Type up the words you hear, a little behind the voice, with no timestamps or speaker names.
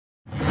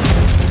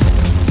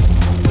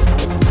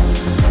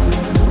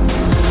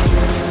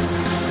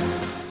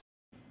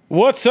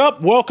What's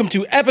up? Welcome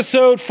to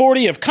episode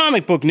 40 of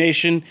Comic Book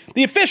Nation,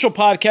 the official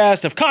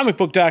podcast of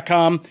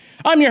comicbook.com.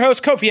 I'm your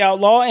host, Kofi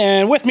Outlaw,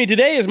 and with me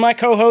today is my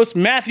co-host,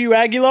 Matthew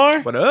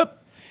Aguilar. What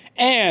up?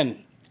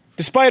 And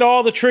despite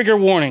all the trigger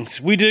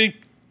warnings, we dig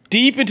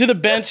deep into the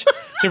bench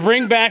to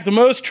bring back the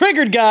most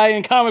triggered guy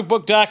in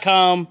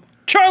comicbook.com.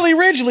 Charlie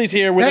Ridgely's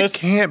here with us.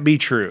 That can't be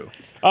true.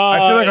 I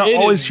feel like I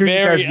always hear you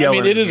guys yelling.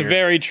 I mean, it is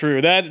very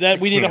true.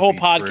 That we need a whole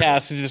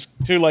podcast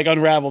to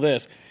unravel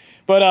this.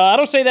 But I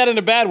don't say that in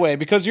a bad way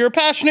because you're a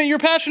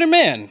passionate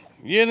man.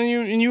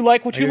 And you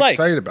like what you like.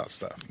 Excited about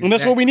stuff. And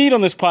that's what we need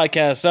on this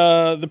podcast.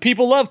 The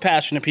people love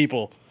passionate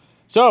people.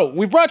 So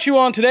we brought you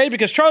on today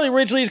because Charlie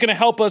Ridgely is going to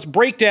help us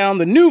break down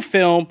the new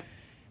film,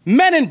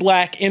 Men in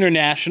Black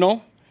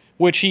International,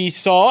 which he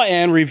saw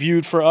and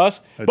reviewed for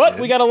us. But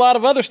we got a lot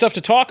of other stuff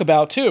to talk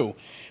about, too.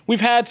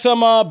 We've had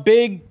some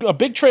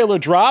big trailer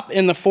drop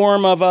in the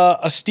form of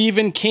a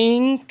Stephen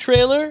King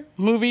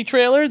movie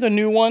trailer, the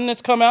new one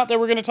that's come out that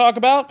we're going to talk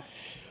about.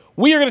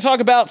 We are going to talk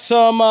about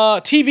some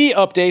TV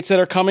updates that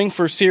are coming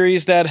for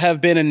series that have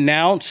been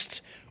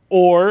announced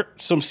or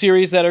some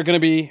series that are going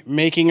to be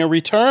making a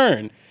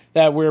return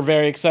that we're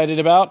very excited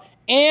about.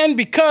 And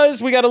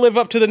because we got to live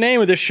up to the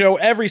name of this show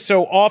every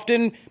so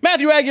often,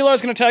 Matthew Aguilar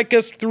is going to take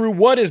us through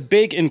what is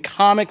big in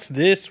comics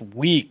this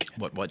week.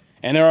 What?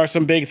 And there are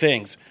some big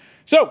things.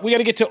 So we got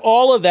to get to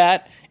all of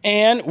that.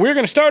 And we're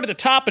going to start at the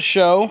top of the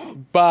show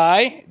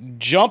by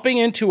jumping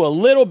into a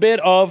little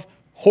bit of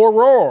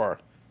horror.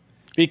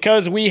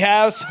 Because we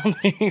have some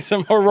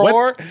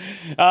horror,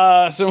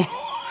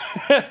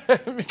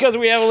 because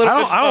we have a little.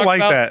 I don't like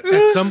that.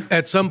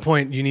 At some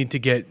point, you need to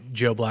get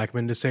Joe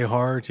Blackman to say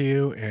horror to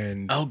you,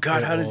 and oh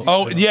god, how does he?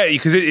 Oh yeah,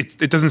 because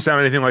it doesn't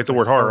sound anything like the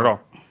word horror at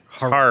all.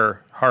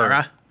 Horror.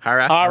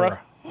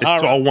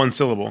 It's all one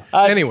syllable.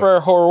 I prefer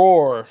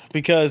horror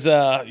because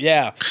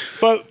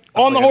But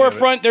on the horror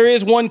front, there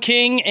is one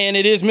king, and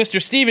it is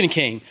Mr. Stephen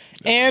King,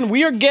 and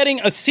we are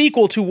getting a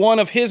sequel to one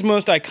of his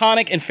most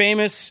iconic and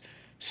famous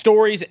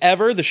stories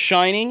ever, The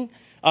Shining.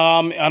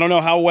 I don't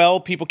know how well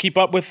people keep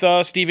up with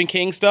Stephen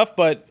King stuff,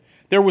 but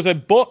there was a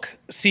book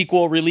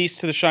sequel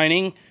released to The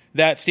Shining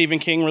that Stephen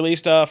King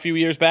released a few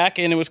years back,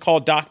 and it was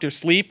called Dr.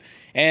 Sleep.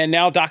 And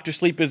now Dr.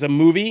 Sleep is a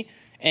movie,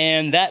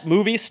 and that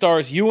movie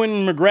stars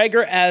Ewan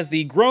McGregor as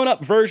the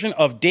grown-up version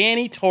of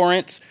Danny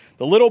Torrance,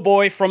 the little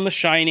boy from The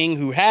Shining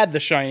who had The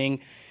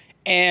Shining.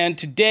 And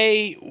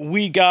today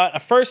we got a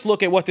first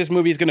look at what this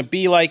movie is going to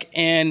be like,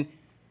 and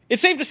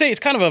it's safe to say it's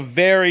kind of a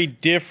very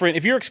different.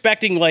 If you're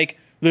expecting like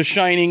The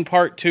Shining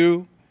Part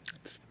 2,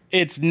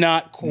 it's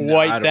not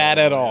quite that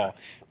at all.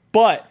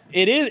 But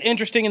it is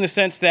interesting in the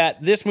sense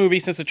that this movie,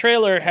 since the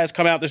trailer has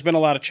come out, there's been a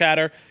lot of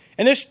chatter.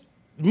 And this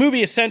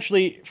movie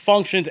essentially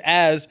functions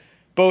as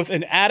both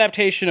an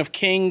adaptation of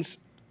King's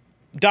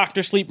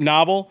Dr. Sleep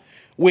novel,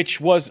 which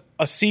was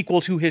a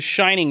sequel to his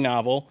Shining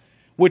novel,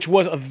 which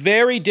was a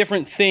very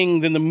different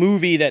thing than the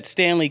movie that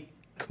Stanley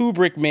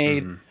Kubrick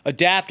made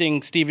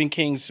adapting Stephen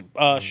King's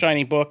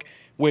Shining book,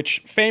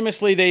 which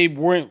famously they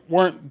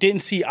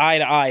didn't see eye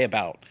to eye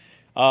about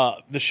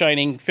the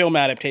Shining film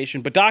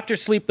adaptation. But Dr.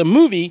 Sleep, the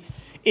movie,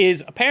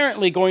 is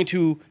apparently going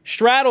to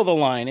straddle the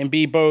line and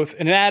be both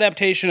an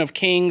adaptation of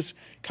King's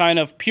kind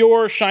of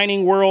pure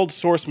Shining world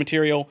source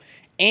material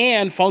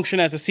and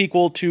function as a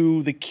sequel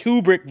to the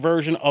Kubrick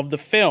version of the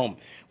film,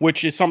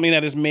 which is something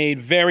that is made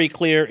very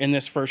clear in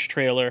this first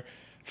trailer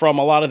from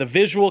a lot of the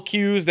visual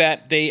cues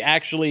that they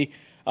actually...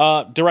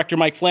 director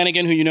Mike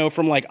Flanagan, who you know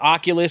from like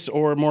Oculus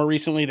or more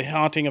recently The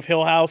Haunting of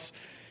Hill House,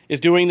 is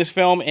doing this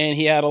film, and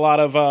he had a lot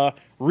of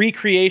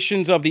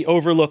recreations of the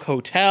Overlook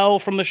Hotel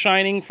from The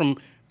Shining, from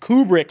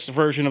Kubrick's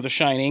version of The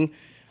Shining.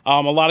 A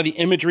lot of the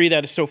imagery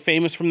that is so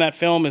famous from that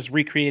film is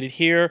recreated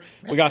here.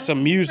 We got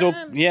some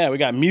we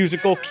got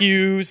musical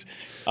cues.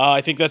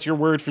 I think that's your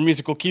word for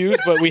musical cues,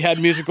 but we had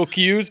musical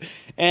cues.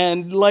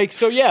 And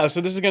so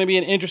this is going to be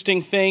an interesting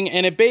thing.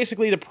 And it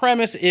basically, the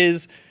premise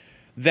is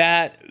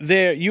that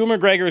Ewan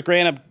McGregor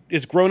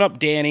is grown up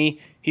Danny.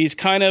 He's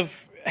kind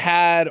of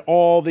had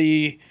all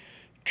the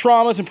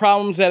traumas and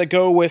problems that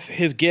go with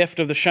his gift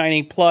of The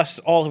Shining, plus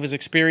all of his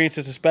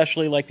experiences,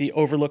 especially like the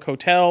Overlook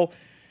Hotel.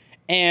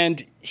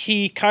 And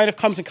he kind of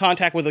comes in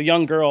contact with a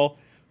young girl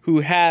who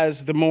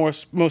has the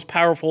most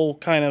powerful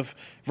kind of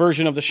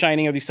version of The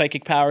Shining, of these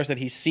psychic powers that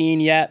he's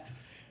seen yet.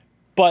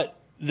 But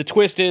the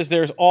twist is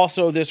there's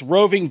also this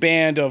roving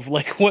band of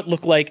like what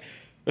look like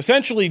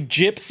essentially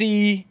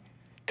gypsy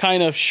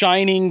kind of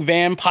Shining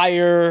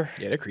vampire.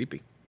 Yeah, they're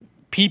creepy.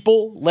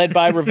 People led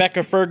by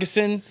Rebecca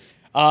Ferguson,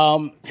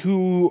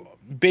 who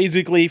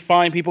basically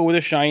find people with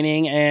a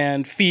Shining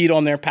and feed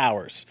on their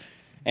powers.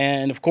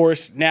 And of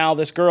course, now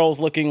this girl's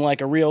looking like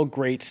a real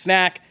great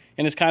snack,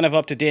 and it's kind of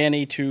up to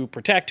Danny to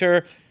protect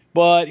her,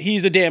 but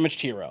he's a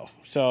damaged hero.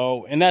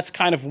 And that's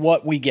kind of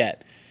what we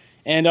get.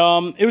 And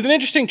it was an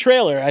interesting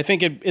trailer. I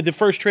think the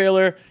first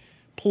trailer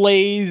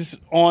plays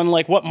on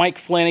like what Mike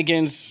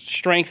Flanagan's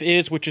strength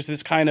is, which is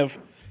this kind of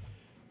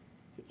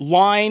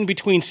line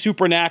between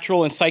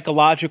supernatural and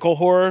psychological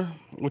horror,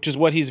 which is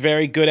what he's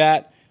very good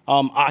at.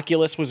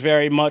 Oculus was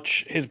very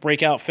much his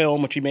breakout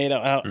film, which he made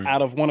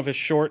out of one of his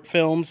short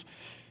films,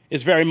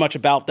 is very much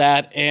about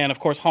that. And, of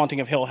course, Haunting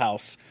of Hill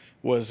House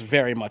was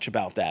very much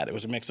about that. It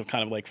was a mix of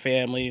kind of like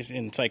families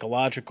and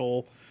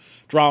psychological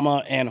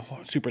drama and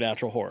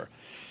supernatural horror.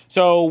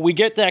 So we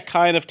get that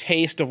kind of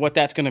taste of what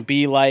that's going to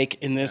be like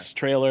in this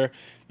trailer.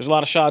 There's a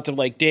lot of shots of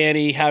like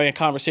Danny having a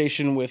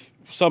conversation with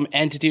some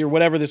entity or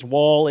whatever this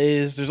wall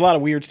is. There's a lot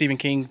of weird Stephen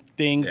King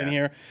things in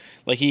here.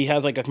 Like he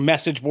has like a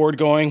message board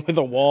going with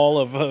a wall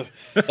of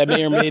that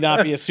may or may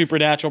not be a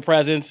supernatural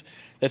presence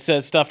that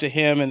says stuff to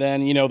him. And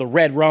then, the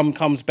red rum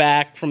comes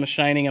back from The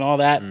Shining and all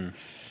that.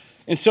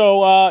 And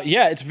so,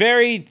 it's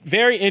very,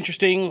 very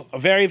interesting. A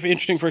very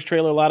interesting first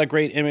trailer. A lot of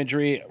great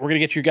imagery. We're going to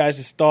get you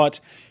guys' thoughts.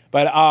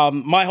 But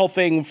my whole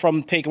thing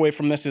takeaway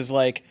from this is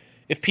like,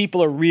 if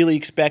people are really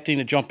expecting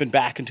to jump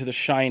back into The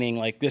Shining,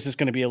 like this is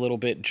going to be a little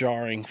bit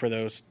jarring for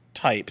those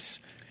types.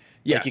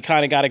 Yeah. Like you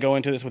kind of got to go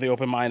into this with the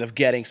open mind of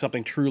getting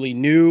something truly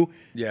new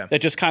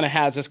that just kind of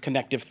has this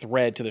connective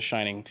thread to The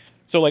Shining.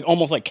 So like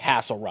almost like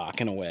Castle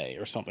Rock in a way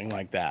or something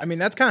like that. I mean,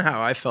 that's kind of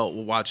how I felt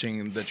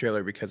watching the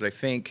trailer because I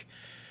think,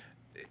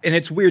 and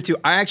it's weird too,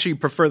 I actually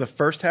prefer the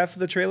first half of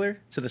the trailer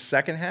to the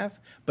second half,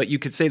 but you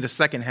could say the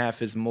second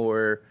half is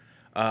more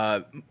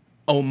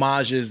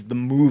homages the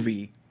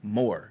movie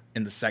more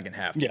in the second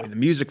half. The way the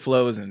music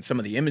flows and some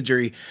of the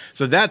imagery.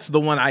 So that's the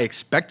one I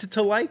expected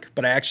to like,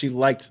 but I actually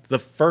liked the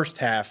first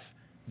half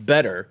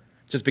better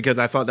just because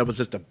I thought that was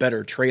just a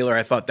better trailer.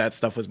 I thought that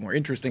stuff was more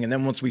interesting. And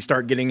then once we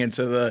start getting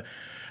into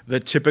the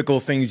typical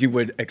things you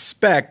would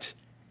expect,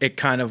 it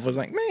kind of was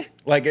like, meh.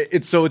 Like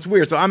it's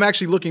weird. So I'm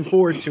actually looking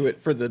forward to it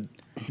for the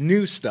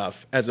new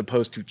stuff as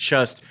opposed to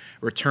just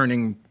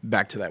returning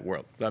back to that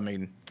world. I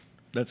mean,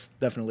 that's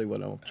definitely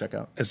what I'll check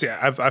out. And see,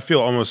 I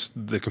feel almost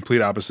the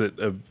complete opposite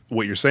of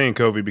what you're saying,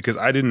 Covey, because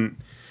I didn't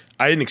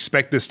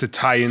expect this to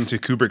tie into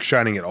Kubrick's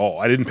Shining at all.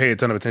 I didn't pay a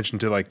ton of attention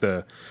to like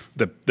the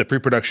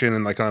pre-production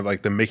and like kind of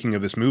like the making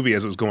of this movie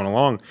as it was going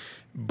along.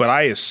 But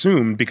I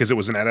assumed, because it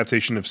was an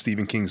adaptation of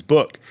Stephen King's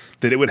book,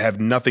 that it would have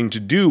nothing to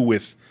do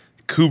with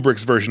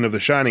Kubrick's version of The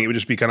Shining. It would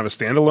just be kind of a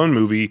standalone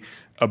movie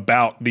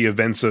about the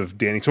events of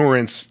Danny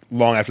Torrance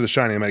long after The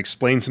Shining. It might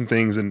explain some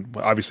things, and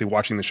obviously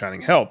watching The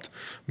Shining helped.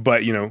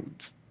 But,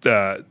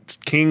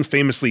 King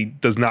famously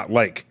does not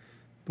like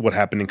what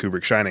happened in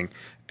Kubrick's Shining.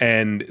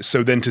 And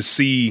so then to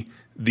see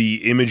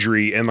the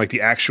imagery and like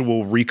the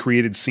actual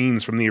recreated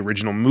scenes from the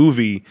original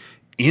movie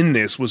in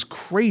this was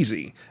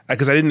crazy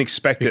because I didn't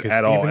expect it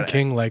at all. Stephen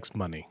King likes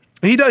money.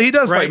 He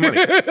does like money.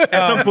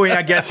 At some point,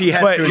 I guess he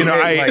has But,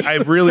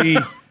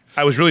 to.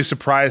 I was really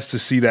surprised to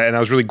see that, and I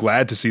was really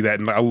glad to see that.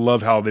 And I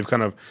love how they've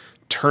kind of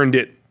turned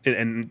it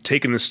and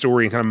taken the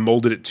story and kind of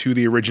molded it to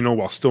the original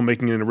while still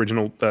making it an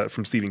original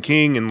from Stephen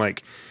King. And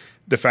like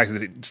the fact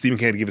that Stephen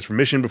King had to give his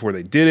permission before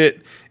they did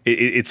it.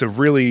 It's a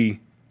really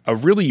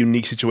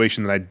unique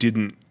situation that I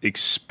didn't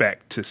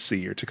expect to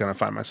see or to kind of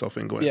find myself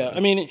in going. Yeah, I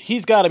mean,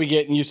 he's got to be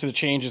getting used to the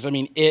changes. I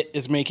mean, It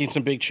is making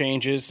some big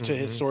changes to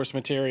his source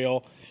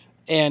material,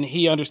 and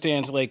he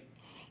understands, like,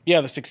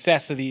 the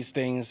success of these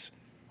things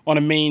on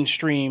a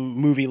mainstream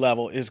movie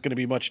level is going to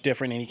be much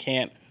different, and he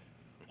can't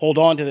hold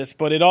on to this.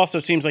 But it also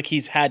seems like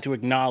he's had to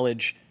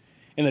acknowledge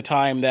in the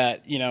time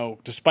that,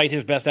 despite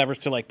his best efforts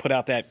to, like, put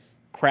out that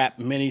crap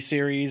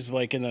miniseries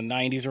like in the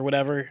 90s or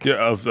whatever. Yeah,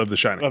 of The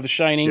Shining. Of The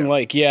Shining,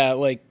 like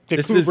the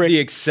this Kubrick, is the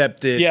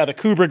accepted. Yeah, the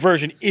Kubrick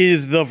version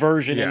is the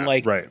version, and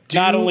like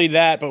not only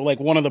that, but like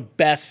one of the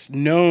best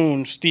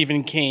known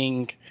Stephen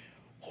King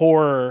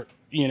horror,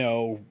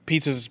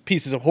 pieces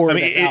of horror. I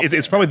mean,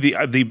 it's probably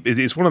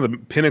it's one of the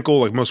pinnacle,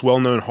 like most well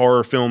known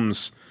horror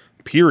films,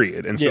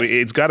 period. And so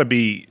it's got to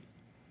be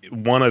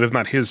one of, if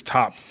not his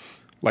top,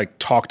 like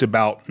talked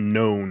about,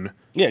 known.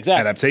 Yeah,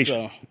 exactly.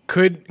 Adaptation. So.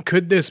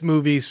 Could this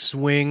movie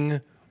swing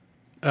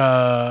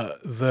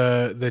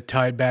the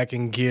tide back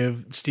and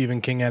give Stephen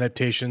King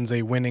adaptations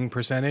a winning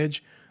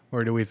percentage,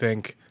 or do we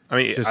think? I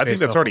mean, I think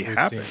that's already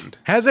happened.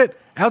 Has it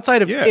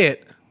outside of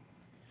it?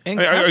 And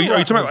are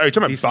you talking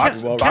about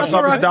box office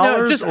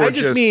dollars? I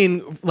just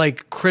mean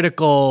like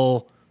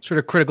critical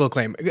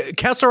acclaim.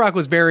 Castle Rock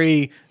was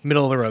very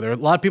middle of the road. There were a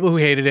lot of people who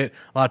hated it.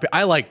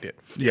 I liked it.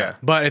 Yeah,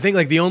 but I think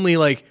like the only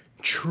like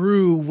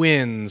true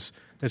wins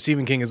that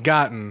Stephen King has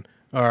gotten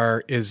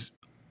is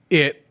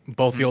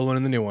both the old one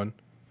and the new one,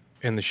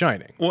 and The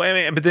Shining. Well, I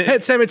mean, but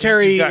Pet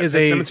Sematary is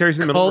a Cemetery's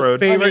in the middle of the road.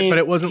 favorite, but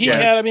it wasn't. He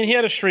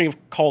had a string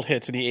of cult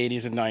hits in the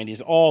 80s and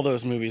 90s. All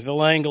those movies, The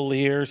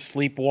Langoliers,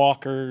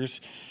 Sleepwalkers.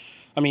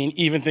 I mean,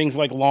 even things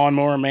like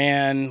Lawnmower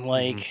Man,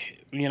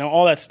 like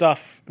all that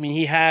stuff. I mean,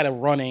 he had a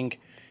running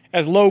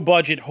as low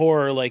budget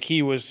horror. Like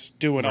he was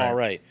doing all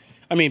right.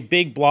 I mean,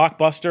 big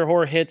blockbuster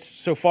horror hits.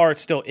 So far,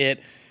 it's still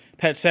it.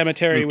 Pet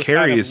Sematary was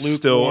Carrie kind of is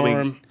still. I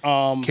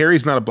mean,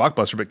 Carrie's not a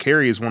blockbuster, but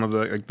Carrie is one of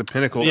the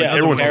pinnacle. Yeah,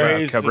 everyone's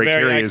Carrie's a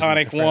very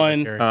iconic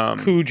one.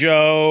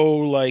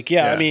 Cujo,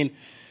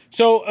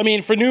 I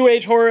mean, for new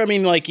age horror, I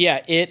mean,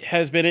 it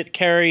has been it.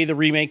 Carrie, the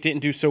remake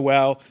didn't do so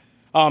well.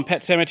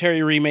 Pet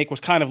Sematary remake was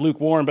kind of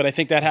lukewarm, but I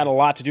think that had a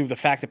lot to do with the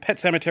fact that Pet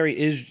Sematary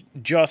is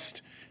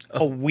just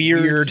a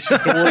weird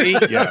story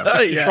Yeah.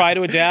 to try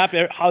to adapt.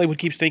 Hollywood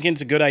keeps thinking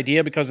it's a good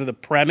idea because of the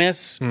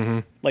premise,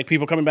 like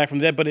people coming back from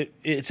the dead. But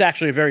it's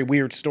actually a very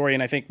weird story,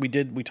 and I think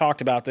we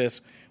talked about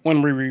this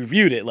when we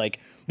reviewed it. Like,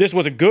 this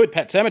was a good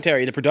Pet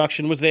Sematary. The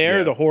production was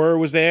there, the horror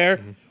was there,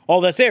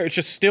 all that's there. It's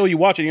just still you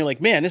watch it and you're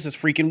like, man, this is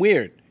freaking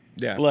weird.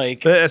 Yeah.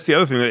 Like, But that's the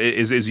other thing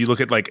is you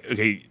look at like,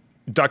 okay,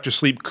 Dr.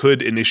 Sleep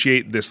could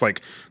initiate this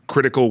like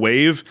critical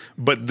wave,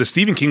 but the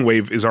Stephen King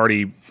wave is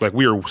already like,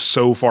 we are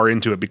so far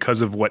into it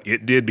because of what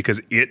it did, because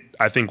it,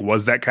 I think,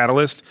 was that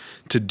catalyst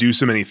to do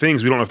so many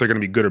things. We don't know if they're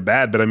going to be good or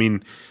bad, but I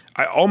mean,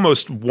 I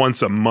almost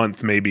once a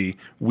month, maybe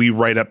we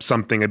write up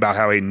something about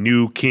how a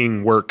new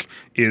King work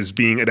is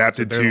being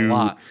adapted there's a to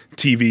lot.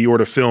 TV or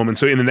to film. And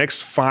so in the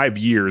next 5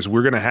 years,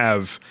 we're going to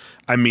have,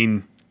 I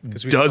mean,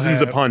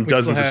 dozens upon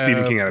dozens of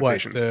Stephen King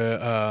adaptations.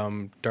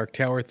 The Dark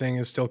Tower thing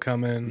is still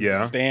coming.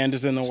 Yeah. Stand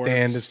is in the works.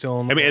 Stand is still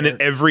in the I mean, and then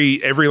works.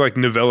 every like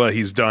novella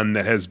he's done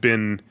that has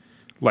been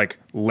like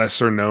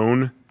lesser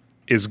known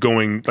is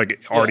going like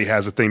already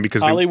has a thing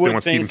because they Hollywood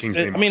want Stephen thinks. King's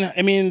name.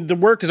 I mean, the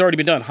work has already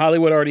been done.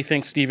 Hollywood already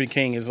thinks Stephen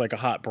King is like a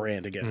hot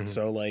brand again.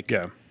 So like,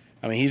 Yeah.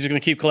 I mean, he's just going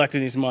to keep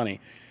collecting his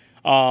money.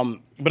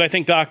 But I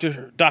think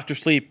Doctor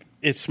Sleep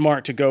is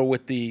smart to go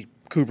with the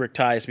Kubrick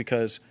ties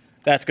because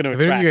that's going to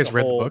Have any of attract you guys the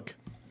read the whole book?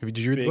 Did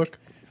you read the book?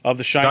 of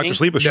The Shining. Dr.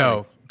 Sleep was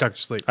Shining. No, Doctor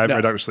Sleep. I've No.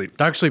 read Dr. Sleep.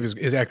 Doctor Sleep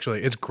is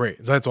actually it's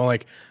great. So that's why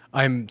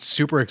I'm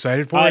super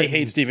excited for I it.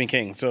 hate Stephen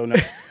King, so no.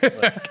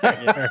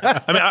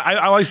 I mean,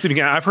 I like Stephen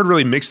King. I've heard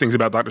really mixed things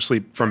about Dr.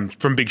 Sleep from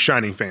big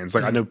Shining fans.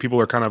 Like I know people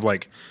are kind of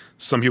like,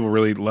 some people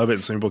really love it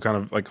and some people kind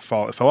of like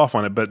fell off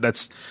on it. But I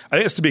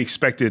think it's to be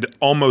expected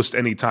almost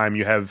any time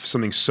you have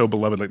something so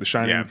beloved like The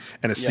Shining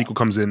and a sequel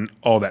comes in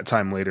all that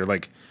time later.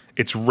 Like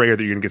it's rare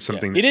that you're gonna get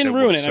something. He didn't that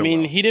ruin works it. so I mean,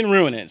 well. he didn't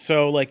ruin it.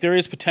 So like there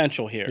is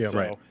potential here. So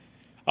right.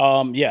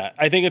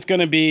 I think it's going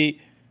to be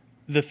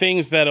the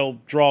things that'll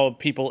draw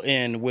people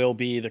in will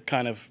be the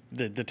kind of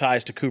the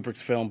ties to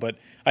Kubrick's film, but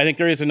I think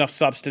there is enough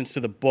substance to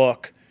the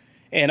book.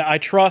 And I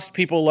trust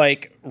people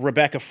like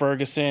Rebecca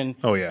Ferguson.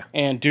 Oh, yeah.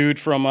 And dude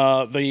from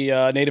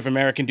the Native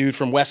American dude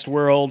from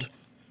Westworld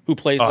who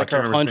plays I like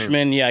can't her remember his name.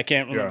 henchman. Yeah, I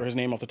can't remember Yeah. his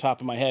name off the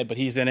top of my head, but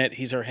he's in it.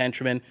 He's her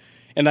henchman.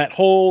 And that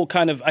whole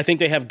kind of, I think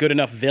they have good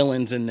enough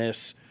villains in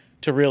this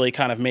to really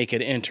kind of make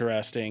it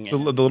interesting. The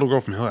little girl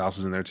from Hill House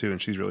is in there too,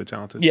 and she's really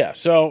talented. Yeah,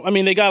 so I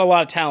mean, they got a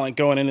lot of talent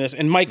going into this,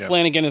 and Mike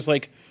Flanagan is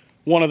like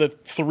one of the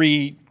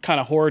three kind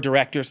of horror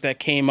directors that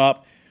came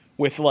up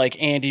with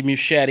like Andy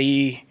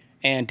Muschietti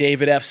and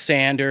David F.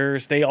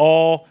 Sanders. They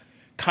all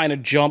kind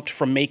of jumped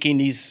from making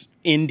these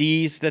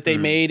indies that they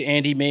made.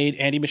 Andy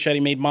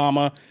Muschietti made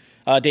Mama.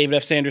 David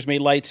F. Sanders made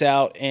Lights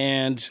Out,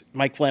 and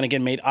Mike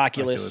Flanagan made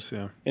Oculus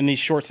in these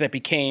shorts that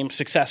became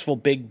successful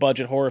big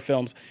budget horror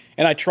films.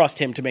 And I trust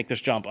him to make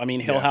this jump. I mean,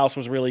 Hill House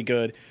was really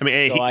good. I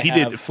mean,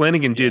 So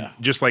Flanagan did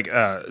just like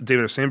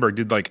David F. Sandberg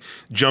did, like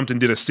jumped and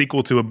did a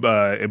sequel to a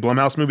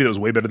Blumhouse movie that was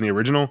way better than the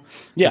original.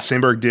 Yeah.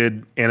 Sandberg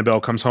did Annabelle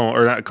Comes Home,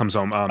 or not Comes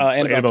Home,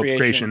 Annabelle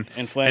Creation,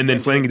 and then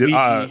Flanagan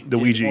did the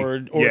Ouija,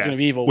 Origin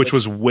of Evil, which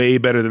was way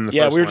better than the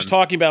Yeah, first we were one. just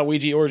talking about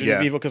Ouija Origin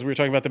of Evil because we were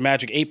talking about the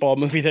Magic 8-Ball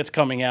movie that's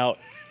coming out.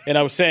 And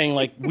I was saying,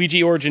 like,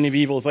 Ouija Origin of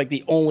Evil is like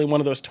the only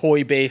one of those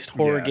toy-based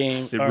horror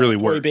it really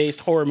worked. toy-based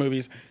horror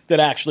movies that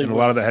actually And a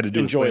lot of that had to do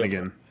with enjoyable.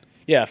 Flanagan.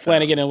 Yeah,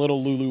 Flanagan and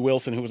little Lulu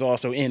Wilson, who was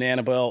also in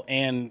Annabelle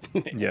and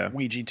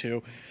Ouija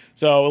 2.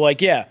 So,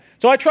 like, yeah.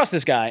 So I trust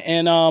this guy.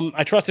 And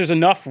I trust there's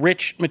enough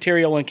rich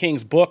material in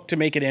King's book to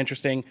make it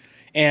interesting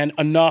and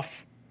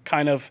enough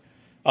kind of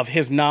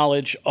his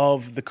knowledge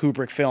of the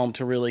Kubrick film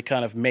to really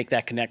kind of make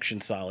that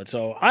connection solid.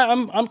 So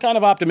I'm kind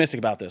of optimistic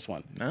about this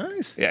one.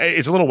 Nice. Yeah,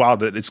 it's a little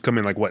wild that it's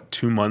coming like, what,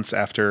 2 months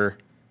after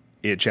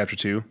It Chapter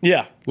 2?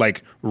 Yeah.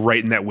 Like,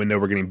 right in that window,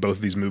 we're getting both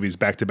of these movies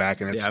back to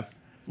back, and it's... Yeah.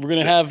 We're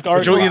going to have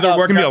Which will either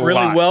work gonna be out a really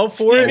lot. well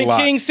for Stephen it,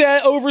 lot. King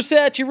said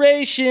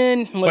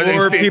oversaturation. Like, But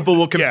or if it- people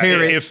will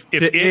compare it if to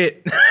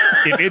it.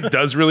 if it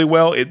does really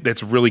well,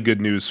 that's really good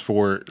news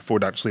for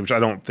Dr. Sleep, which I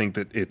don't think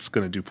that it's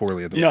going to do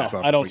poorly at the box no,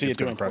 office. I don't Like, see it's it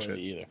gonna doing crush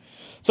poorly either.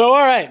 So,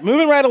 all right,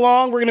 moving right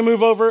along, we're going to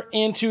move over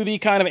into the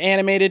kind of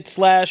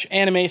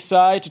animated/anime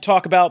side to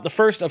talk about the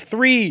first of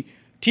 3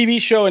 TV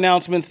show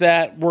announcements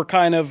that were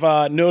kind of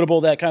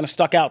notable, that kind of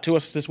stuck out to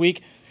us this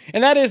week.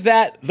 And that is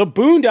that The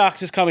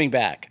Boondocks is coming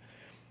back.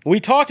 We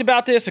talked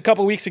about this a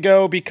couple weeks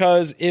ago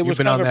because it was You've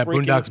been kind on of that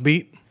breaking- Boondocks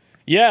beat.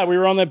 Yeah, we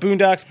were on that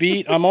Boondocks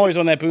beat. I'm always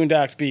on that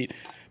Boondocks beat.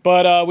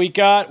 But we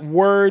got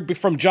word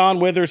from John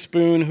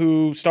Witherspoon,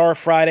 who star of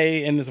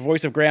Friday and is the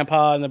voice of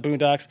Grandpa in the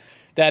Boondocks,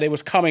 that it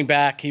was coming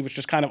back. He was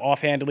just kind of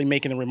offhandedly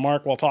making a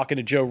remark while talking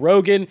to Joe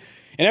Rogan.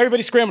 And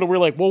everybody scrambled. We were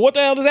like, well, what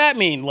the hell does that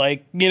mean?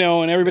 Like, you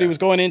know, and everybody was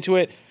going into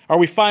it. Are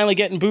we finally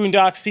getting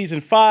Boondocks Season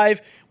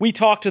 5? We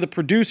talked to the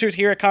producers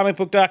here at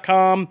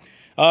comicbook.com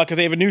because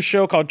they have a new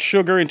show called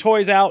Sugar and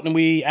Toys out, and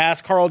we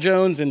asked Carl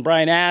Jones and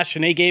Brian Ash,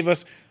 and they gave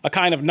us a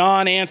kind of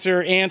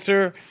non-answer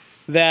answer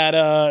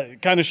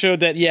that kind of showed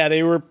that, yeah,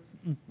 they were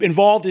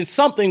involved in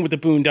something with the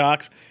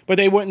Boondocks, but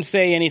they wouldn't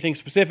say anything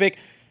specific.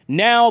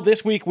 Now,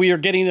 this week, we are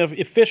getting the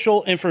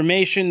official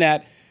information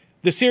that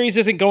the series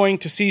isn't going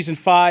to Season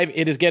 5.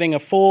 It is getting a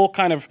full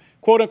kind of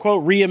quote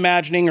unquote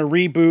reimagining or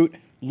reboot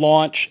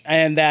launch,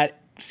 and that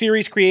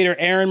series creator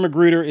Aaron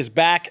McGruder is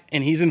back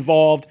and he's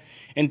involved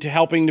into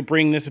helping to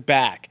bring this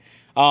back.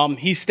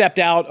 He stepped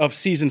out of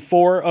season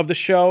 4 of the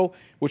show,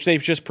 which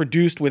they've just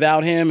produced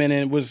without him, and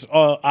it was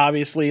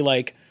obviously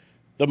like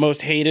the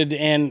most hated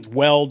and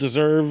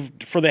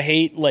well-deserved for the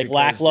hate, like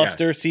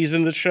lackluster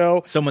season of the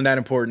show. Someone that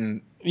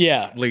important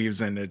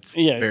leaves, and it's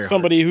very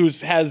somebody hard.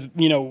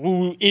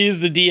 who is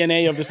the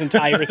DNA of this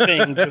entire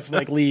thing just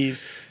like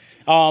leaves.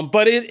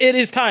 But it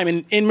is time,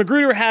 and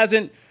Magruder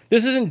hasn't.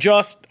 This isn't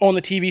just on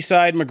the TV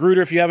side.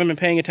 Magruder, if you haven't been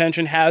paying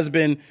attention, has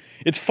been.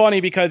 It's funny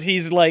because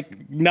he's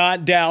like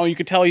not down. You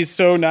could tell he's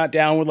so not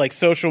down with like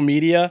social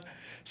media.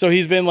 So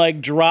he's been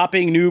like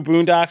dropping new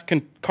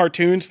Boondocks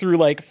cartoons through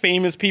like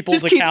famous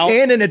people's accounts. Just keeps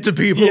handing it to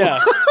people.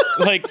 Yeah,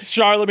 like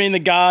Charlemagne the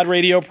God,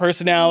 radio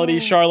personality.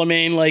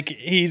 Charlemagne, like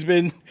he's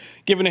been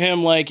giving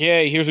him like,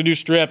 hey, here's a new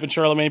strip, and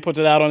Charlemagne puts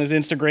it out on his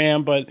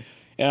Instagram. But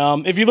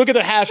if you look at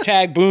the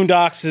hashtag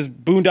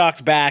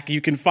Boondocks back,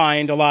 you can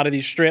find a lot of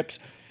these strips,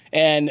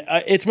 and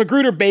it's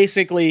Magruder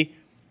basically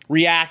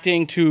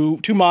reacting to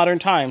modern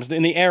times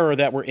in the era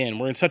that we're in.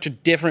 We're in such a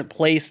different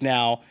place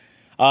now.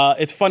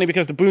 It's funny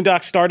because the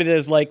Boondocks started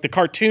as like the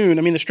cartoon.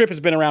 I mean, the strip has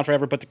been around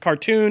forever, but the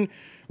cartoon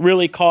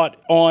really caught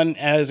on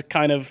as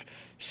kind of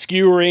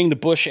skewering the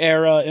Bush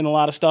era and a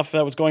lot of stuff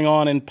that was going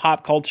on in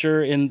pop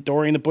culture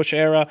during the Bush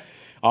era.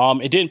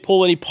 It didn't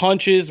pull any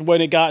punches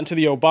when it got into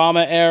the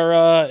Obama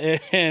era,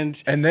 and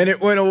then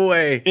it went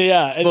away.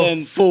 Yeah,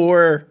 and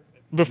before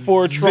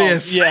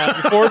Trump,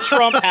 before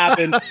Trump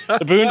happened,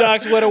 the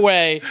Boondocks went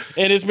away,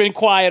 and it's been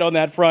quiet on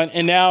that front.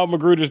 And now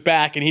Magruder's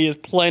back, and he has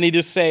plenty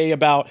to say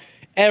about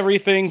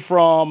everything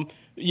from,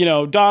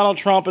 Donald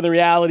Trump and the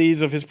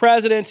realities of his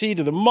presidency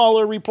to the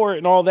Mueller report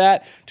and all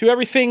that, to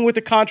everything with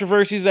the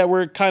controversies that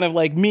were kind of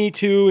like Me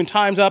Too and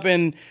Time's Up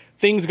and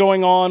things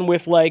going on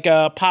with like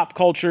pop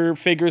culture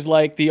figures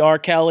like the R.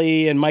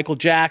 Kelly and Michael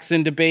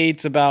Jackson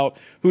debates about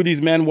who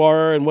these men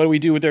were and what do we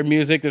do with their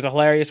music. There's a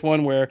hilarious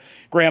one where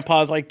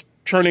Grandpa's like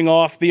turning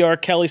off the R.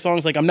 Kelly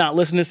songs, like, I'm not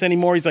listening to this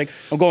anymore. He's like,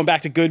 I'm going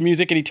back to good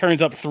music, and he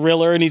turns up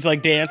Thriller, and he's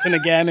like dancing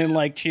again and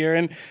like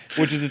cheering,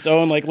 which is its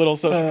own like little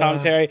social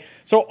commentary.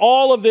 So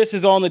all of this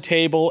is on the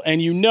table,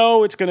 and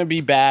it's going to be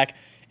back,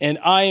 and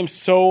I am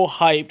so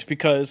hyped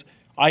because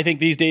I think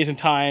these days and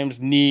times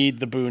need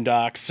the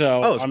Boondocks.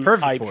 So I'm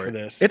hyped for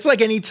this. It's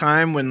like any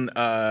time when,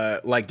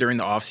 like during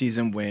the off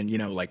season, when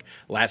like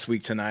Last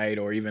Week Tonight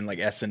or even like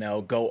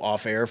SNL go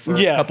off air for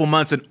a couple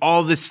months, and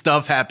all this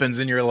stuff happens,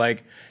 and you're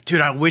like,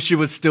 dude, I wish it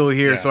was still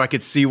here so I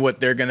could see what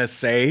they're gonna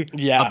say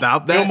about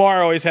that. Bill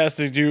Maher always has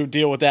to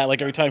deal with that.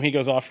 Like every time he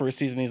goes off for a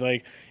season,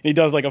 he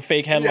does like a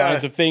fake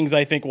headlines of things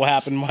I think will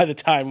happen by the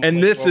time.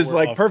 And this is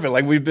like perfect.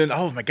 Like we've been,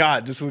 oh my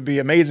God, this would be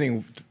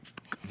amazing,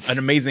 an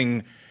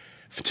amazing.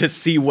 To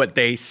see what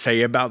they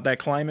say about that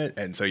climate.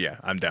 And so,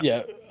 I'm down.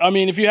 Yeah. I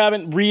mean, if you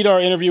haven't read our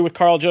interview with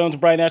Carl Jones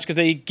and Brian Nash, because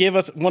they give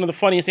us one of the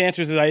funniest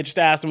answers is I just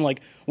asked them, like,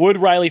 would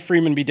Riley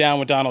Freeman be down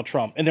with Donald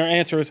Trump? And their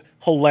answer is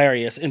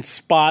hilarious and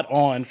spot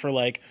on for,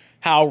 like,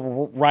 how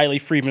Riley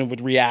Freeman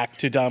would react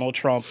to Donald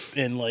Trump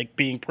in, like,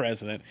 being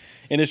president.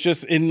 And it's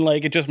just,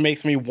 it just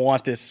makes me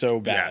want this so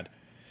bad.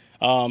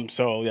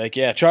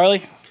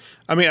 Charlie?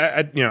 I mean,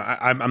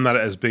 I'm not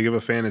as big of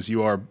a fan as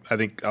you are. I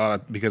think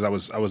because I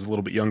was a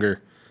little bit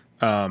younger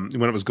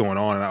when it was going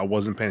on, and I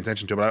wasn't paying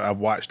attention to it. But I've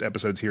watched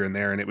episodes here and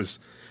there, and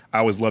I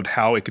always loved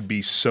how it could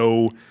be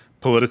so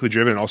politically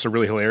driven and also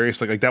really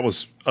hilarious. Like that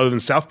was, other than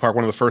South Park,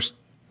 one of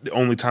the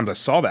only times I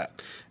saw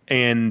that.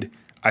 And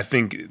I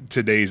think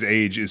today's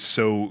age is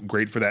so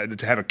great for that,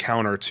 to have a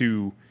counter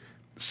to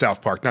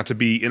South Park, not to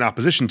be in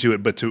opposition to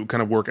it, but to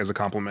kind of work as a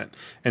complement,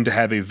 and to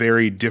have a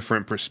very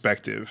different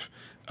perspective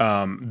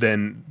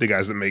than the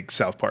guys that make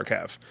South Park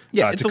have.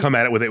 To come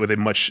at it with a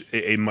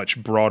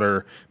much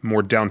broader,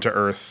 more down to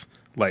earth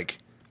like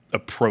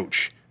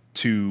approach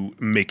to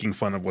making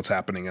fun of what's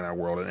happening in our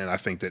world. And I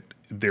think that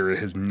there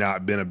has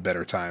not been a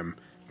better time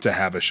to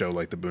have a show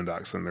like the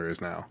Boondocks than there is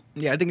now.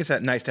 Yeah, I think it's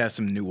nice to have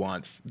some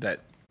nuance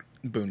that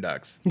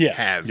Boondocks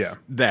has. Yeah.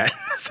 That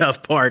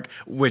South Park,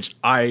 which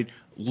I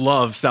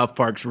love South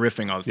Park's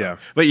riffing on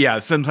stuff. Yeah.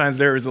 But sometimes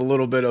there is a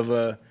little bit of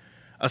a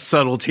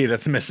subtlety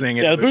that's missing.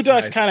 Yeah, the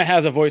Boondocks kind of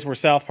has a voice where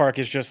South Park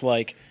is just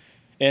like,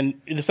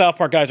 and the South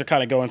Park guys are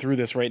kind of going through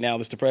this right now,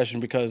 this depression,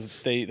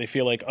 because they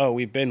feel like, oh,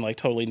 we've been like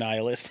totally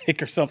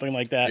nihilistic or something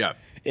like that. Yeah.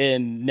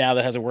 And now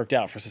that hasn't worked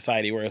out for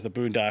society, whereas the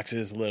Boondocks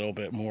is a little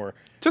bit more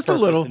just a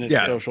little in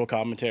its social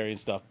commentary and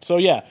stuff. So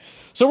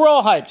so we're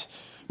all hyped.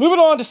 Moving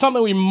on to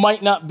something we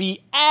might not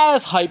be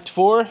as hyped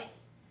for.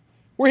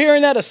 We're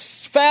hearing that a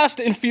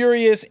Fast and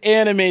Furious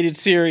animated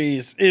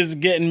series is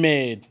getting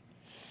made.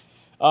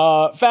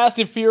 Fast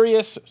and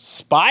Furious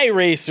Spy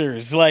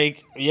Racers. That's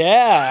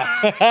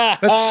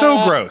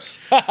so gross.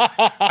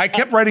 I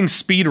kept writing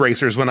Speed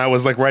Racers when I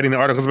was like writing the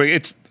articles.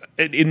 Like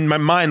in my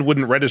mind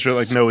wouldn't register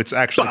like, no, it's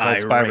actually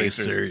called Spy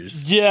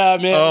Racers. Yeah,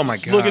 man. Oh my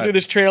God. Looking through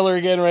this trailer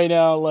again right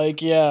now.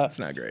 Like, it's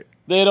not great.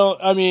 They don't.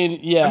 I mean,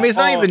 yeah. I mean, it's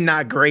not even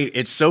not great.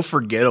 It's so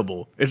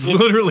forgettable. It's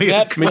literally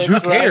Netflix, Who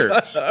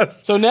cares?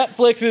 So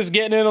Netflix is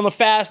getting in on the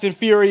Fast and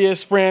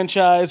Furious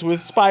franchise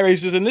with spy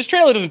races, and this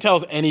trailer doesn't tell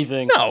us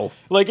anything. No.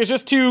 Like, it's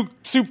just two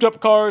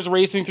souped-up cars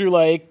racing through,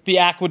 like, the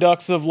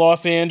aqueducts of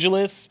Los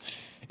Angeles,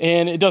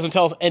 and it doesn't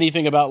tell us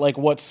anything about, like,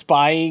 what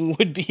spying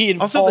would be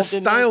involved Also, the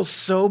in style's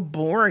so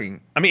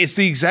boring. I mean, it's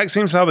the exact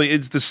same style.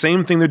 It's the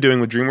same thing they're doing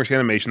with DreamWorks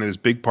Animation. That is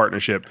big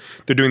partnership.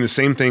 They're doing the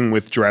same thing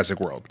with Jurassic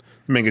World.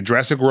 Make a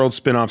Jurassic World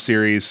spin-off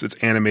series. It's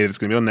animated. It's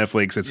going to be on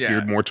Netflix. It's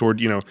geared more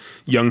toward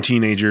young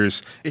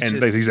teenagers,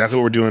 and that's exactly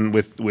what we're doing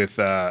with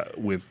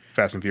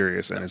Fast and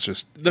Furious. And it's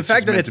just the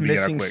fact that it's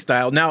missing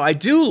style. Now, I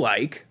do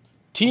like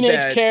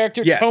teenage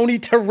character Tony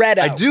Toretto.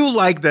 I do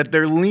like that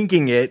they're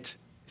linking it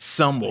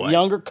somewhat. The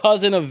younger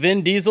cousin of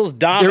Vin Diesel's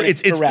Dominic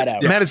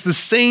Toretto. Matt, it's the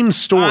same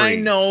story. I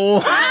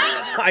know.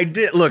 I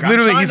did. Look,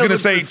 literally, he's going to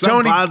say,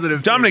 Tony,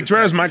 Dominic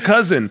Toretto's my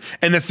cousin.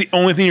 And that's the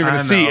only thing you're going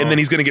to see. And then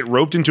he's going to get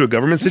roped into a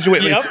government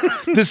situation.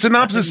 The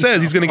synopsis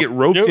says he's going to get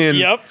roped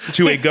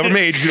to a government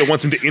agency that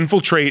wants him to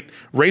infiltrate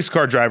race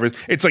car drivers.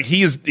 It's like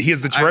he has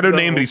the Toretto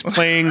name, but he's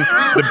playing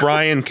the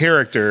Brian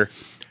character.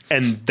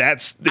 And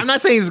I'm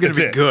not saying he's going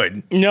to be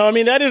good. No, I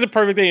mean, that is a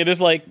perfect thing. It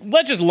is like,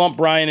 let's just lump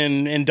Brian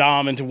and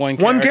Dom into one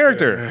character. One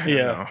character.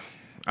 Yeah.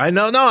 I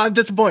know. No, I'm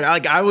disappointed.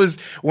 Like, I was,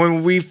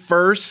 when we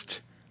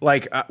first,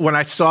 when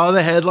I saw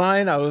the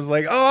headline, I was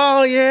like,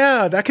 oh,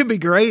 yeah, that could be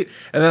great.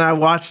 And then I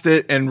watched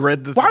it and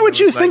read the Why would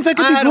you think that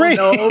could be great?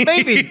 I don't know.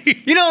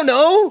 Maybe. You don't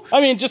know.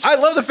 I mean, I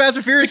love the Fast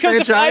and Furious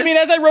franchise.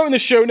 As I wrote in the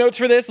show notes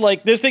for this,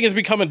 like, this thing has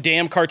become a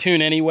damn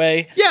cartoon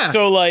anyway. Yeah.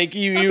 So, like,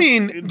 give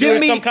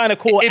me some kind of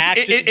cool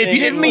action.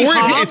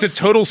 It's a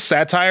total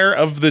satire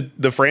of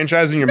the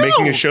franchise, and you're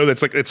making a show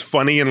that's like, it's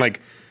funny and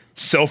like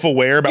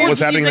self-aware about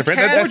what's happening in the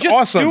franchise. That's just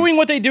awesome. Doing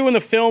what they do in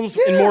the films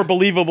in more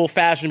believable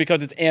fashion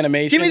because it's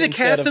animation. Give me the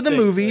cast of the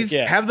movies,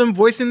 have them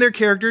voicing their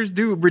characters,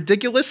 do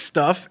ridiculous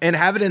stuff, and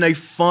have it in a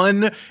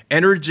fun,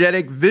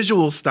 energetic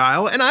visual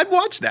style, and I'd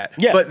watch that.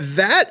 Yeah. But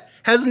that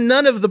has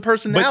none of the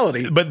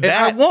personality. But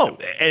that I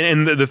won't.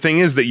 And the thing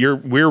is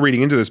that we're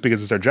reading into this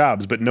because it's our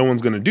jobs, but no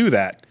one's going to do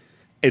that.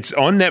 It's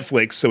on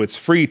Netflix, so it's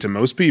free to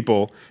most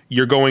people.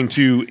 You're going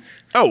to,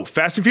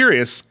 Fast and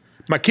Furious.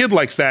 My kid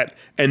likes that,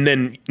 and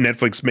then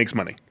Netflix makes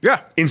money.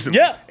 Yeah. Instantly.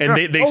 Yeah. And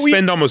they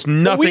spend almost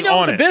nothing we know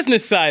on the it.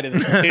 business side of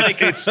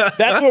this.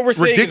 That's what we're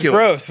saying is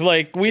gross.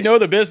 Like, we know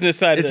the business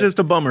side of this. It's just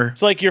a bummer.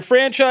 It's like your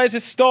franchise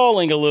is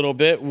stalling a little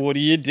bit. What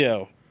do?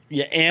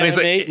 You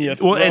animate,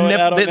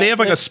 they have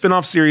like a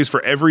spin-off series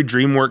for every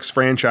DreamWorks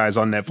franchise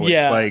on Netflix.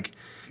 Yeah. Like,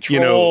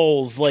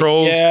 Trolls.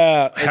 Trolls,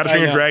 Yeah. How to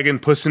Train Your Dragon,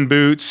 Puss in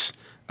Boots,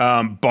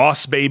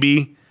 Boss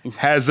Baby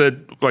has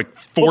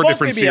four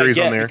different series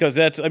on there. Because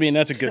that's a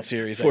good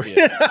series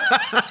idea.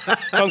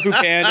 Kung Fu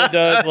Panda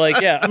does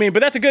but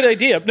that's a good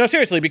idea. No,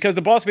 seriously, because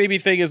the Boss Baby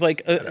thing is I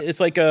like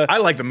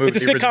the movie.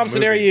 It's a sitcom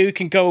scenario you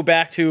can go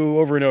back to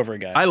over and over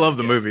again. I love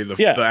the movie, the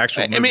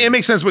actual movie. I mean, it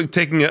makes sense with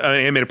taking an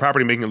animated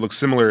property, making it look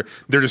similar.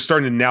 They're just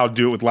starting to now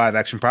do it with live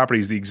action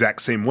properties the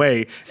exact same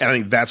way. And I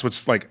think that's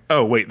what's like,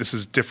 oh, wait, this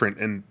is different.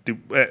 And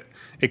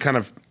it kind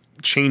of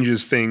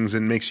changes things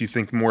and makes you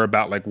think more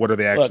about like what are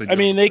they actually doing. I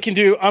mean, they can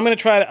do.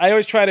 I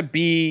always try to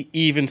be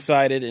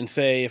even-sided and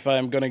say if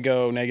I'm going to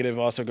go negative,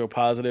 also go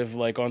positive,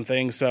 like on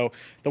things. So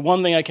the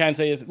one thing I can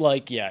say is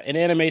in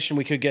animation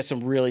we could get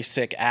some really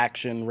sick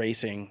action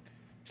racing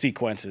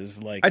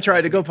sequences. Like I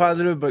tried to go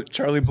positive, but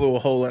Charlie blew a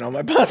hole in all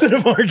my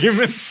positive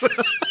arguments.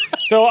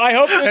 So I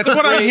hope that's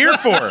what I'm here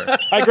for.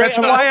 That's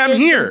why I'm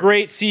here.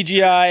 Great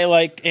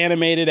CGI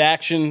animated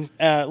action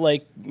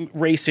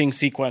racing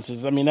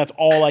sequences. I mean, that's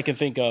all I can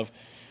think of.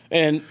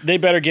 And they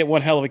better get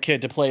one hell of a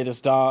kid to play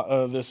this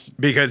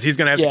because he's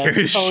gonna have to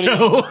carry the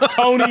show.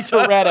 Tony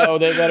Toretto.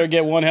 They better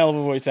get one hell of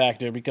a voice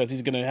actor because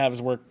he's gonna have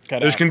his work cut out.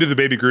 They're just gonna do the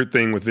Baby Groot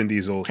thing with Vin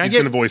Diesel. He's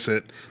gonna voice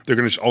it. They're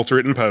gonna just alter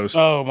it in post.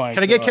 Oh my!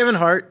 Can I get Kevin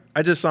Hart?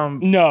 I just saw him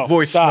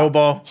voice stop,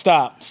 Snowball.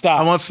 Stop!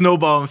 I want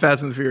Snowball in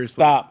Fast and the Furious.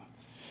 Stop!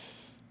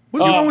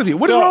 What's wrong with you?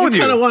 What is wrong with you?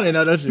 You kind of want it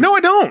now, don't you? No, I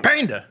don't.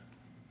 Panda.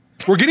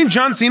 We're getting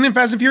John Cena in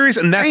Fast and Furious,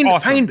 and that's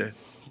awesome. Panda.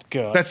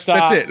 Good. That's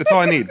it. That's all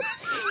I need.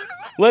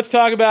 Let's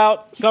talk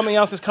about something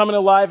else that's coming to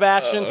live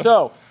action.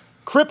 So,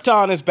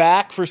 Krypton is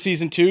back for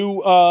season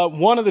 2.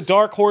 One of the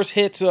dark horse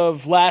hits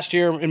of last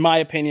year, in my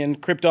opinion.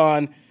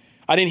 Krypton,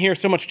 I didn't hear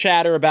so much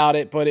chatter about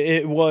it, but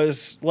it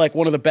was like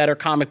one of the better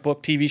comic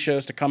book TV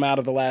shows to come out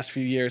of the last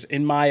few years,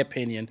 in my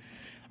opinion.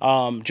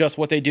 Just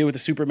what they do with the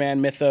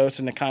Superman mythos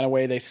and the kind of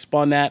way they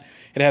spun that.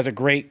 It has a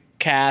great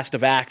cast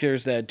of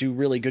actors that do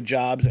really good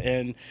jobs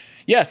and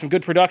some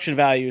good production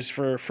values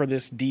for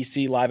this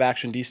DC live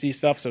action DC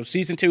stuff. So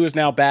season 2 is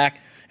now back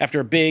after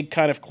a big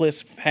kind of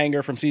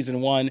cliffhanger from season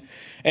 1.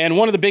 And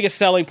one of the biggest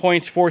selling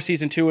points for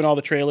season 2 in all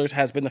the trailers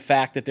has been the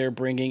fact that they're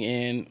bringing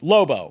in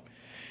Lobo,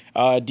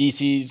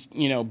 DC's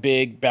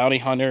big bounty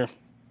hunter.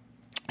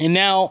 And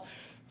now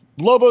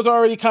Lobo's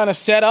already kind of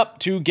set up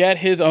to get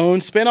his own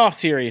spin-off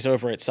series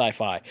over at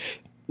Sci-Fi,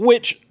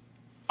 which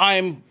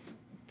I'm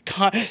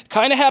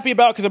kind of happy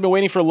about because I've been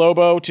waiting for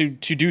Lobo to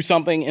do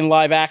something in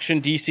live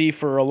action DC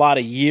for a lot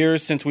of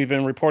years since we've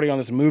been reporting on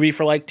this movie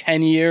for like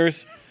 10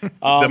 years.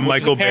 The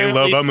Michael Bay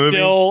Lobo movie?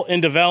 Still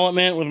in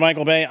development with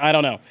Michael Bay. I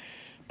don't know.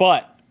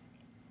 But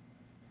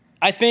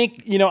I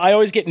think, I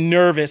always get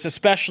nervous,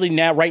 especially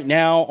right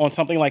now on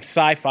something like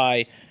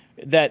sci-fi,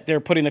 that they're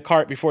putting the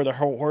cart before the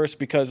horse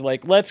because,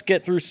 like, let's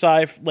get through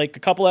like a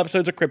couple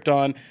episodes of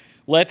Krypton.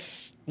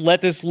 Let's let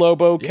this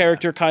Lobo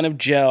character kind of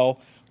gel.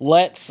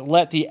 Let's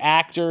let the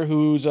actor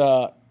who's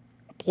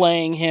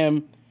playing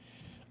him,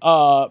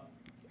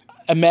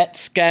 Emmett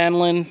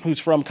Scanlon, who's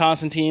from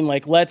Constantine,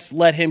 like, let's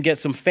let him get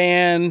some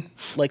fan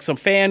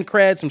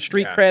cred, some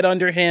street cred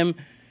under him.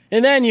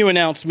 And then you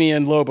announce me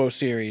in Lobo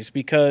series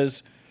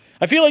because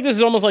I feel like this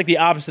is almost like the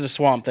opposite of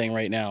Swamp Thing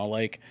right now.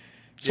 Like,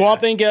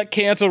 Swamp Thing got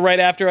canceled right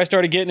after I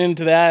started getting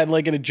into that,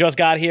 and it just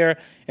got here.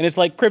 And it's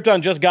like,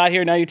 Krypton just got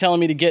here, now you're telling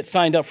me to get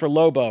signed up for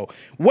Lobo.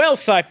 Well,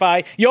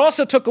 Sci-Fi, you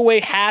also took away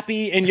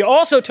Happy, and you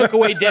also took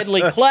away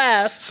Deadly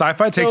Class.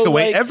 Sci-Fi takes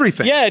away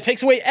everything. Yeah, it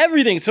takes away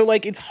everything. So,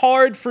 it's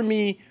hard for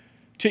me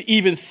to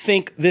even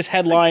think this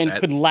headline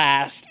could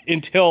last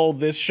until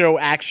this show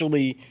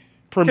actually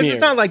premieres. Because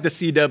it's not like the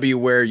CW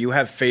where you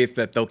have faith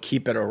that they'll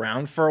keep it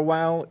around for a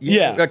while.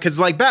 Yeah. Because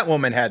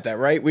Batwoman had that,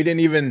 right? We didn't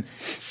even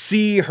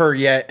see her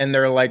yet, and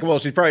they're like, well,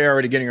 she's probably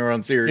already getting her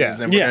own series,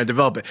 and we're going to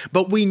develop it.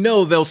 But we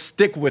know they'll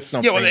stick with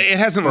something. Yeah, well, it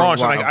hasn't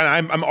launched.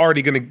 I'm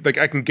already going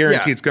to, I can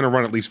guarantee it's going to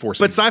run at least 4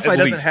 seasons. But Sci-Fi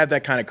doesn't have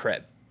that kind of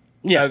cred.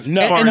 Yeah, and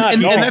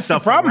that's the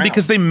problem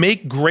because they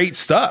make great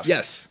stuff.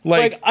 Yes,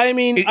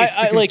 Sci-Fi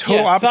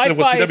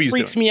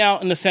freaks me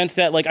out in the sense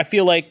that I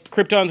feel like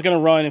Krypton's going to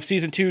run if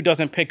season 2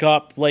 doesn't pick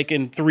up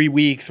in 3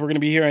 weeks. We're going to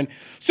be hearing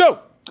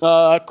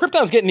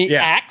Krypton's getting the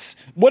axe.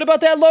 What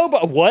about that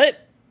Lobo?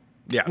 What?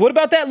 Yeah. What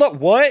about that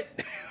What?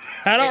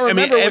 I don't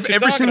remember.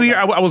 Every single year,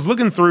 I was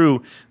looking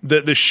through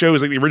the shows,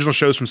 the original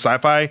shows from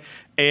Sci-Fi,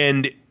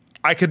 and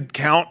I could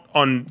count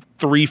on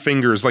 3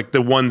 fingers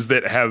the ones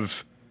that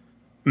have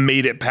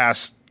made it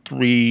past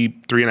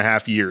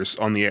 3.5 years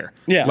on the air.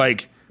 Yeah.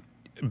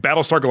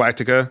 Battlestar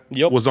Galactica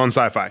was on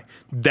Sci-Fi.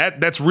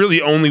 That's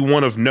really only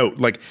one of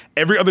note.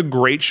 Every other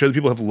great show that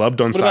people have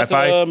loved on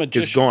Sci-Fi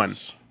is gone.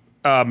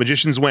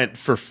 Magicians went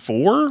for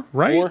 4,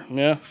 right? 4,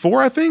 yeah.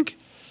 4, I think.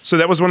 So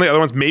that was one of the other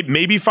ones.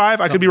 Maybe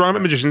 5. I could be wrong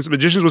about Magicians.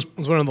 Magicians was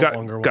one of the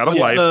longer ones. Got a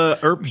life.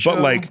 Earp show,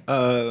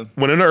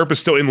 Winona Earp is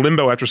still in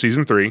limbo after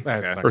season 3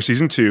 or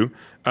season 2.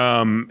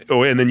 And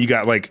then you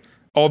got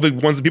all the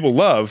ones that people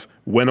love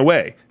went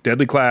away.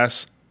 Deadly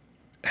Class,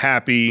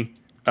 Happy.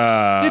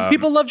 Did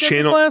people love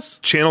Deadly Class?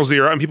 Channel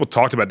Zero. And people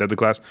talked about Deadly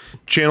Class.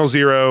 Channel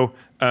Zero.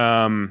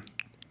 The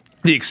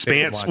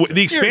Expanse.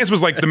 The Expanse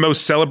was the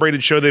most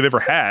celebrated show they've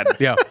ever had.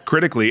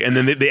 Critically. And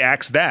then they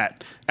axed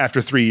that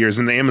after 3 years,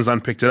 and the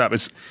Amazon picked it up.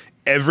 It's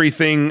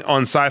everything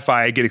on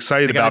Sci-Fi I get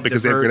excited about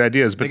because they have great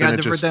ideas. But then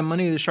divert that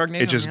money to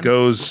Sharknado. It just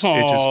goes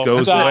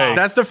away.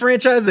 That's the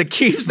franchise that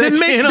keeps that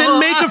channel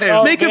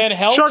make a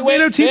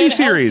Sharknado TV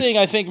series. Helsing,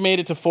 I think, made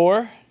it to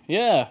 4.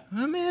 Yeah.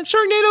 Oh, man,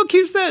 Sharknado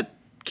keeps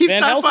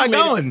Sci-Fi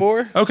going.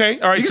 4. Okay,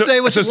 all right. You say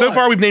what you so want.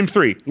 far we've named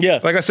 3. Yeah.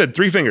 Like I said,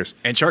 3 fingers.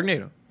 And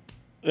Sharknado.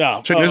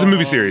 Yeah, there's a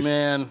movie series.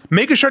 Man,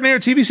 make a Sharknado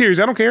TV series.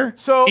 I don't care.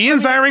 So Ian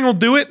Ziering will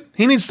do it.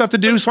 He needs stuff to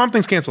do. Swamp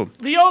Thing's canceled.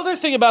 The other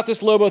thing about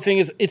this Lobo thing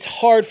is it's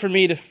hard for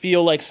me to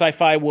feel like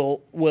Sci-Fi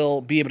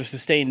will be able to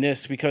sustain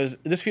this because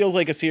this feels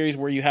like a series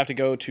where you have to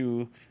go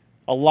to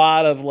a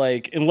lot of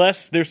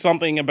unless there's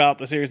something about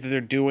the series that they're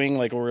doing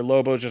where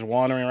Lobo's just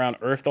wandering around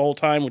Earth the whole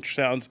time, which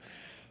sounds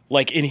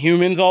like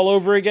Inhumans all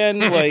over again.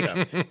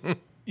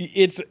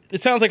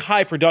 It sounds like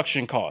high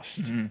production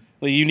costs. Mm-hmm.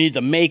 You need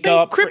the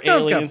makeup.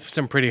 Krypton's for got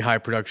some pretty high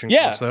production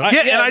costs, though. And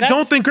I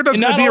don't think Krypton's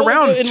going to be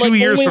around 2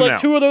 years from now.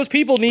 2 of those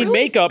people need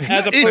makeup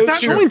as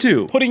opposed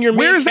to putting your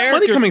main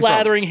character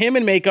slathering him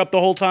in makeup the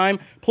whole time.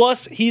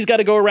 Plus, he's got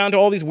to go around to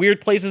all these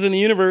weird places in the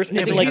universe and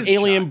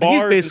alien bars.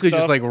 He's basically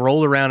just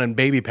rolled around in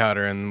baby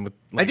powder and.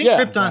 I think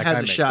Krypton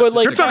has a shot. But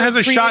Krypton has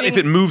a shot if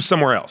it moves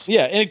somewhere else.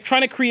 Yeah, and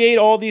trying to create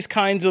all these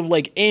kinds of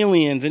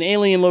aliens and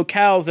alien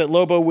locales that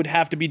Lobo would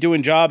have to be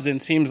doing jobs in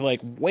seems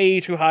like way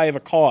too high of a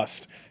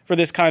cost for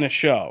this kind of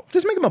show.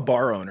 Just make him a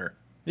bar owner.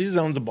 He just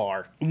owns a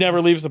bar. Never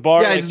leaves the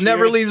bar. Yeah, he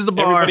never leaves the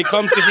bar. Everybody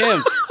comes to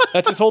him.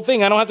 That's his whole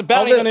thing. I don't have to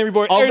bounty on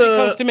everybody. Everybody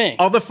comes to me.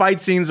 All the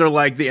fight scenes are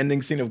like the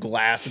ending scene of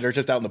Glass, and they're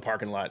just out in the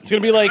parking lot. It's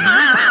going to be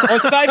on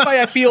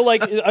Sci-Fi, I feel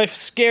like I'm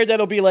scared that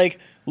it'll be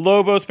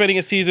Lobo spending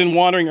a season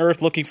wandering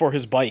Earth looking for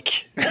his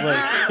bike.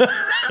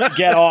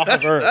 Get off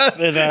of Earth.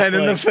 And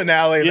in the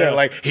finale,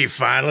 they're he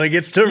finally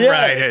gets to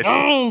ride it.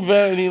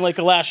 And he,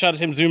 the last shot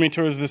is him zooming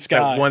towards the sky.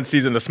 That one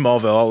season of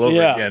Smallville all over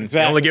again.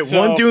 Exactly. You only get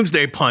one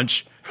Doomsday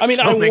punch. I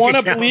mean, I want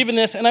to believe in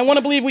this, and I want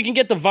to believe we can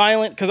get the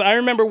violent, because I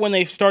remember when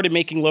they started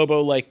making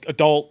Lobo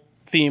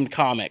adult-themed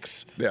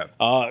comics. Yeah.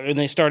 And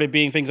they started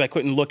being things I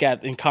couldn't look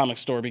at in comic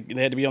store. They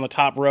had to be on the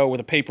top row with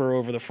a paper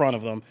over the front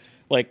of them.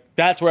 Like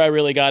that's where I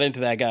really got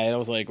into that guy, and I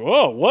was like,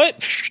 "Whoa, what?"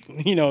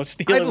 I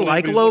Stealing.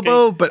 like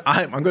Lobo, but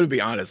I'm going to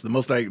be honest.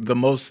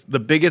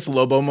 The biggest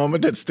Lobo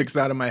moment that sticks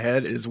out in my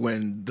head is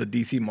when the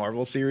DC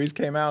Marvel series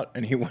came out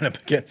and he went up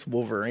against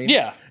Wolverine.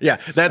 Yeah.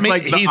 That's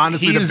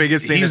honestly the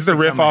biggest thing. He's the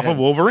riff off of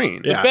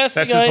Wolverine. The best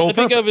that's thing his whole I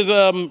think purpose.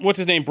 of is what's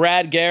his name,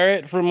 Brad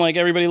Garrett from like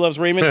Everybody Loves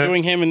Raymond,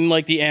 doing him in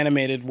like the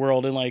animated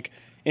world and like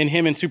in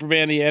him in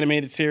Superman the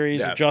animated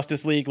series, or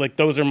Justice League. Like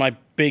those are my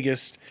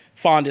biggest,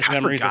 fondest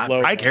memories of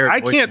Lobo. I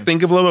can't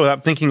think of Lobo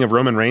without thinking of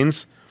Roman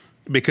Reigns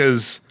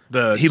because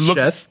he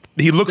looks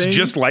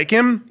just like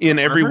him in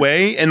every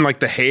way, and like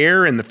the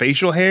hair and the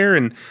facial hair,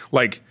 and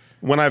like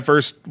when I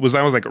was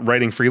like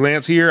writing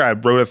freelance here, I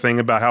wrote a thing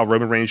about how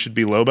Roman Reigns should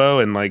be Lobo,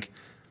 and like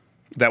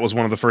that was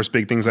one of the first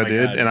big things I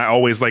did, and I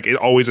always it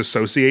always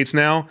associates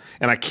now,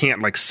 and I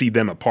can't like see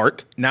them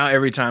apart. Now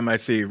every time I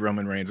see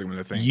Roman Reigns, I'm going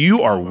to think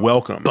you are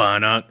welcome.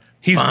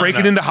 He's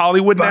breaking into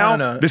Hollywood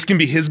now. This can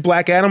be his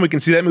Black Adam. We can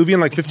see that movie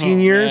in like 15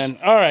 years. Man.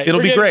 All right. It'll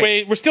be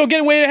great. We're still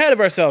getting way ahead of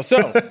ourselves.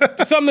 So,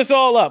 to sum this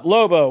all up,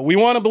 Lobo, we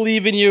want to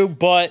believe in you,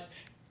 but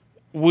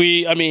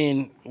we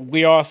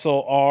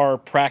also are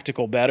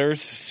practical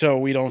bettors, so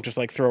we don't just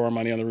like throw our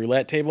money on the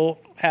roulette table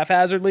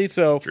haphazardly.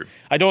 So,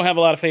 I don't have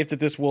a lot of faith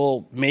that this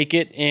will make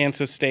it and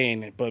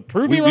sustain. But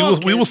prove me wrong.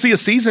 We will see a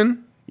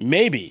season.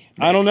 Maybe.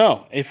 I don't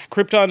know. If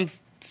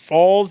Krypton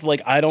falls,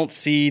 like I don't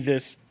see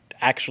this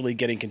actually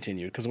getting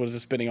continued, because what is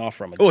it spinning off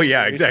from? Oh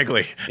yeah,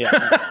 exactly. Yeah.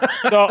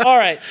 So all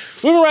right,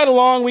 moving right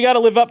along, we got to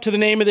live up to the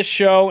name of this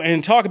show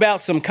and talk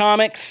about some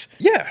comics.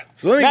 Yeah.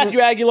 So Matthew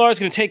Aguilar is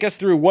going to take us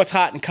through what's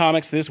hot in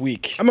comics this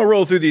week. I'm gonna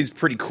roll through these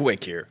pretty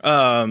quick here.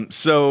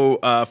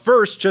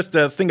 First, just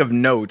a thing of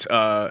note,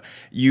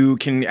 you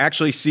can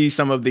actually see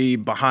some of the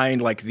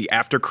behind, like the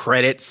after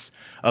credits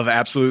of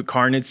Absolute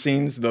Carnage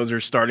scenes. Those are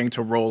starting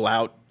to roll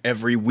out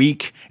every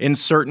week in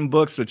certain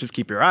books, so just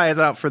keep your eyes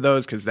out for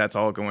those, because that's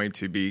all going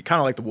to be kind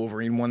of like the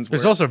Wolverine ones.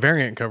 There's also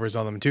variant covers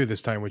on them too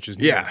this time, which is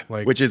new.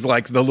 Which is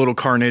like the little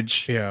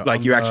Carnage. Yeah,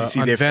 like you actually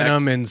see the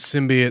Venom and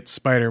Symbiote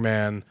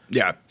Spider-Man.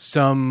 Yeah,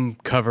 some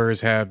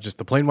covers have just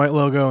the plain white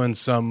logo, and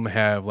some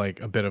have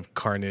like a bit of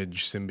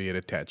Carnage Symbiote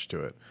attached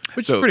to it,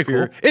 which is pretty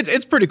cool.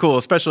 It's pretty cool,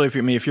 especially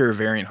if you're a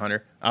variant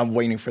hunter. I'm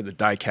waiting for the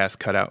die-cast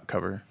cutout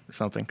cover or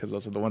something, because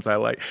those are the ones I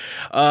like.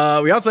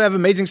 We also have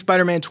Amazing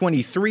Spider-Man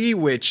 23,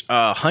 which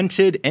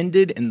Hunted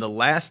ended in the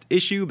last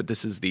issue, but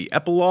this is the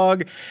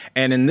epilogue.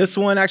 And in this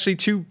one, actually,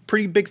 two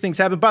pretty big things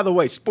happen. By the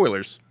way,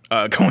 spoilers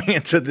going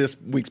into this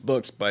week's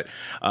books, but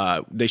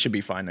they should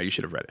be fine. Now, you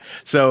should have read it.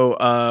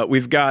 So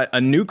we've got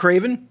a new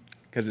Kraven,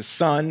 because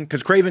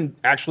Kraven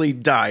actually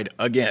died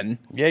again.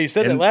 Yeah, you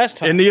said that last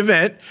time. In the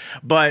event,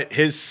 but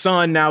his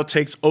son now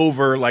takes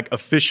over, like,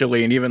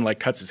 officially, and even, like,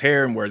 cuts his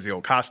hair and wears the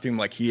old costume.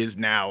 Like, he is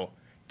now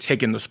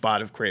taking the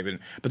spot of Kraven.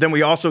 But then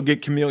we also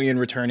get Chameleon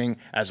returning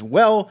as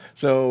well.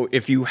 So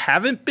if you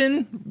haven't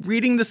been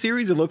reading the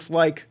series, it looks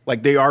like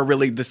they are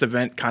really, this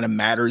event kind of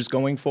matters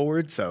going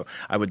forward. So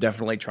I would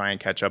definitely try and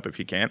catch up if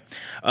you can.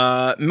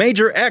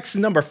 Major X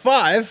number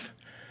 5.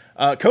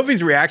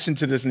 Kofi's reaction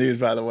to this news,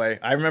 by the way,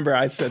 I remember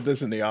I said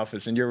this in the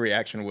office, and your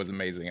reaction was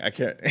amazing. I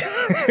can't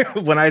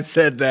when I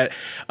said that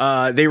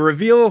they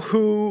reveal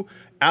who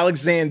he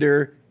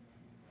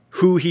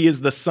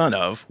is the son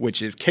of,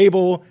 which is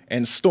Cable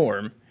and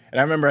Storm. And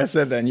I remember I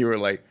said that, and you were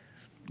like,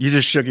 you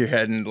just shook your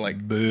head and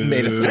like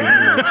made us.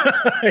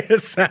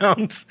 It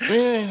sounds.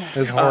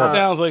 It's horrible.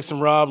 Sounds like some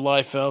Rob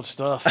Liefeld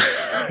stuff.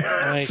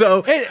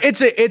 So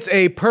it's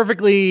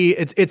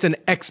an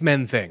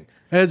X-Men thing.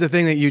 That is a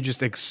thing that you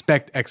just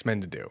expect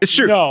X-Men to do. It's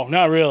true. No,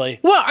 not really.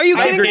 What? Are you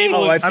kidding me?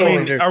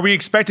 Are we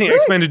expecting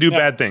X-Men to do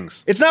bad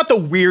things? It's not the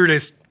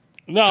weirdest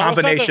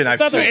combination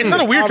I've seen. It's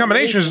not a weird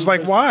combination. It's just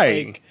like,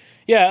 why?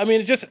 Yeah, I mean,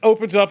 it just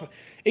opens up.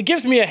 It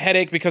gives me a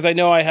headache because I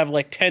know I have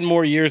like 10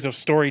 more years of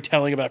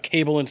storytelling about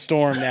Cable and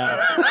Storm now.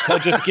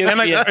 That just gives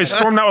me is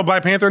Storm not with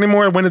Black Panther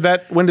anymore? When did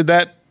that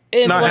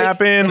not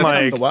happen?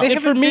 Like,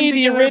 and for me,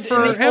 the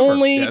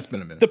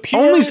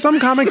only some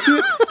comics do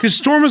it, because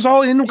Storm was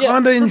all in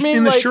Wakanda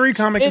in the Shuri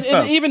comic and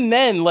stuff. And even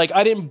then, like,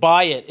 I didn't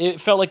buy it. It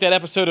felt like that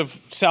episode of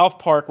South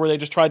Park where they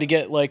just tried to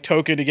get like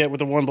Token to get with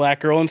the one black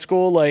girl in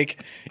school.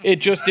 Like, it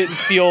just didn't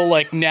feel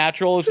like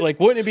natural. It's like,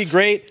 wouldn't it be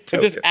great if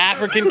this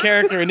African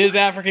character and his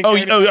African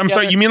character? I'm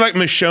sorry. You mean like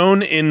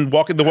Michonne in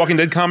the Walking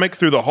Dead comic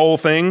through the whole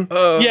thing?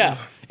 Yeah.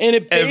 And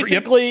it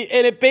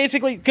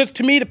basically, because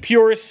to me, the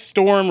purest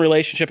Storm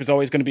relationship is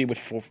always going to be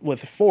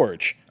with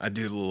Forge. I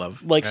do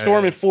love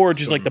Storm and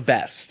Forge is like the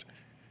best.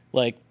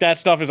 Like, that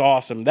stuff is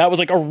awesome. That was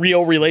like a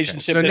real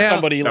relationship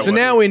So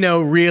now we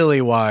know really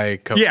why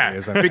Kofi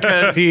is on,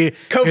 because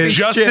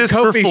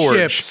Kofi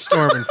ships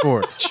Storm and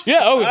Forge.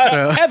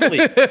 Heavily.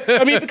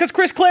 I mean, because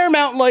Chris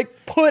Claremont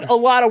like put a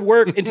lot of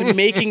work into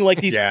making like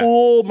these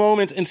cool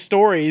moments and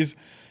stories,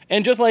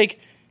 and just like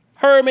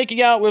her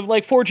making out with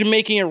like Forge and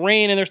making it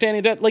rain, and they're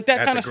standing there, like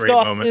that kind of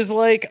stuff moment. Is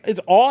like, it's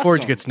awesome.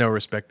 Forge gets no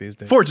respect these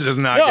days. Forge does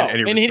not get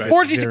any respect. And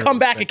Forge needs to come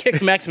back and kick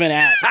some X-Men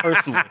ass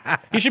personally.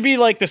 He should be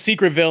like the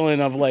secret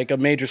villain of like a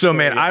major. So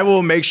man, I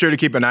will make sure to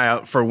keep an eye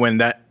out for when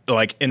that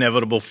like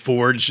inevitable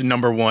Forge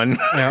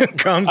 #1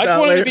 comes I just out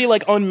wanted later. to be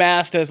like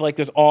unmasked as like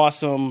this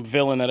awesome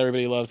villain that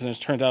everybody loves, and it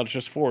turns out it's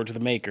just Forge the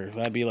Maker.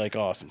 That'd be like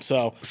awesome.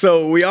 So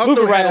we also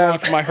moving right along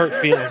have for my hurt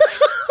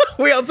feelings.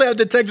 we also have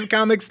Detective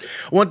Comics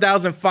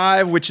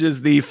 1005, which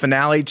is the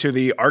finale to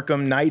the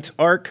Arkham Knight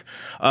arc.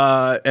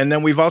 And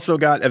then we've also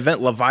got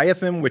Event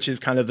Leviathan, which is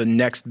kind of the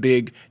next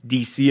big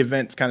DC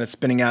event. It's kind of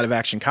spinning out of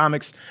Action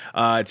Comics.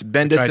 It's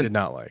Bendis. I did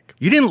not like.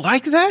 You didn't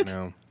like that?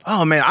 No.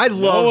 Oh man, I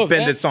love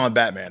Event? Bendis on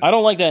Batman. I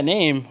don't like that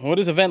name. What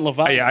is Event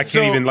Leviathan? Yeah, I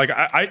can't even like.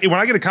 When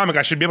I get a comic,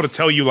 I should be able to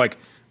tell you like,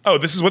 oh,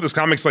 this is what this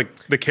comic's like.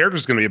 The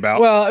character's going to be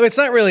about. Well, it's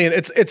not really.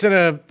 It's in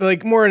a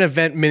like more an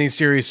event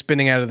miniseries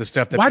spinning out of the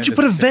stuff that. Why'd you Bendis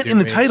put has been event in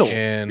the doing, title?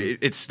 And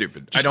It's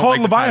stupid. Just I don't call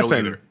it like the title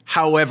Leviathan. either.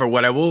 However,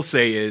 what I will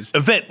say is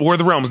Event War of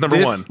the Realms This-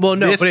 #1. well,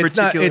 no, This but it's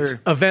not. particular- It's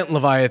Event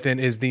Leviathan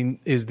is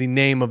the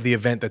name of the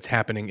event that's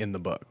happening in the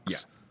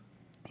books.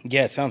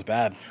 Yeah, it sounds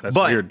bad. That's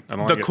but weird. I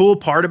don't the like cool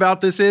part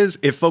about this is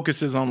it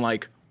focuses on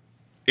like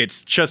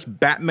it's just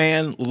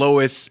Batman,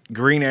 Lois,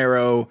 Green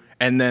Arrow,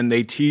 and then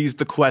they tease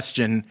the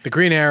question. The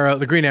Green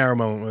Arrow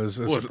moment was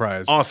a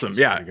surprise. Awesome,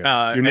 yeah. pretty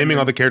good. You're naming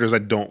all the characters I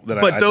don't.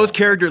 But I those don't.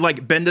 characters,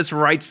 like Bendis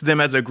writes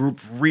them as a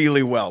group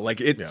really well. Like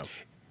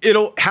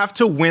it'll have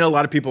to win a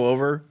lot of people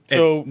over.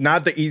 So, it's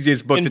not the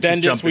easiest book In to just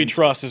Bendis jump we into.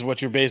 trust is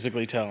what you're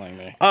basically telling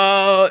me.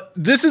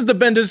 This is the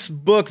Bendis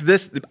book.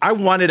 I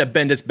wanted a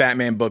Bendis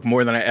Batman book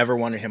more than I ever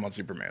wanted him on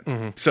Superman.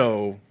 Mm-hmm.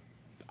 So,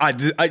 I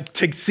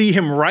to see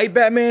him write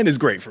Batman is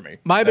great for me.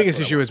 My biggest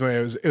issue was when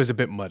it was a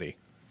bit muddy.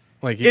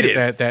 Like you It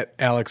get is. that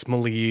Alex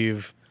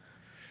Maleev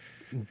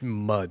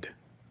mud.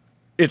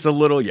 It's a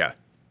little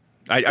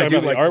I do about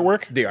the like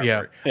artwork? The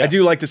artwork. Yeah. I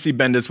do like to see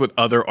Bendis with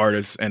other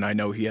artists, and I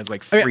know he has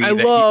like three I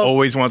that love- he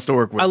always wants to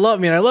work with. I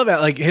love it.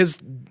 Like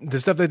the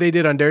stuff that they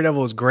did on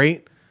Daredevil was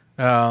great.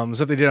 The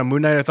stuff they did on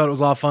Moon Knight, I thought it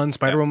was a lot of fun.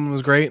 Spider-Woman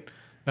was great.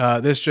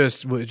 This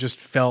just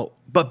felt.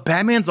 But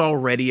Batman's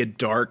already a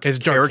dark, It's a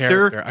dark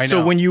character, I So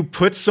know. when you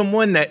put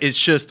someone that is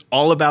just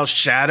all about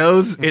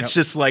shadows, it's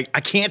just like I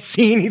can't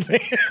see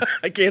anything.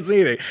 I can't see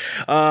anything.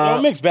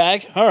 Mixed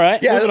bag. All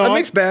right. Yeah, moving a on.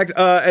 mixed bag.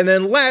 And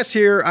then last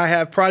here, I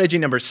have Prodigy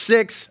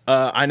 #6.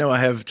 I know I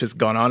have just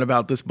gone on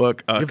about this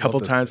book a couple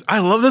this times. I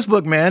love this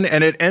book, man,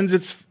 and it ends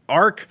its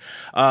arc,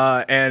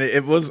 and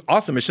it was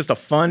awesome. It's just a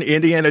fun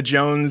Indiana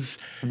Jones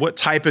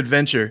type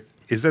adventure.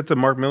 Is that the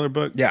Mark Miller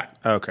book? Yeah.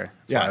 Okay.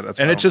 Yeah, That's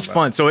and what it's I just don't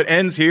know fun. So it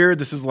ends here.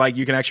 This is like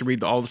you can actually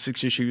read all the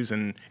 6 issues,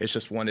 and it's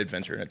just one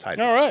adventure and it ties.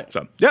 All right.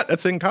 So yeah,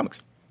 that's it in comics.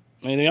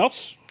 Anything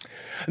else?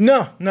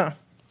 No.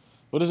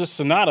 What is this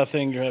Sonata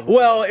thing you're having?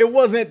 Well, it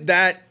wasn't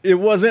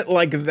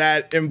like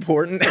that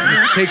important.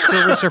 Take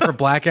Silver Surfer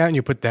Blackout and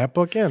you put that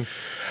book in.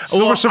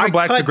 Silver Surfer I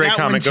Black's a cut great that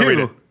comic. one Go read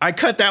too. it. I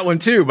cut that one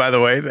too, by the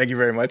way. Thank you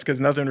very much,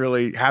 because nothing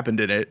really happened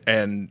in it,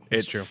 and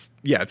it's true.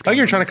 Yeah, it's. I think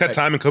you're trying to cut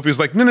time, and Kofi was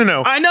like,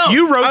 no. I know.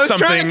 You I wrote was trying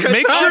to something. cut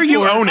Make time sure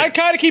you for it. own I it.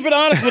 kind of keep it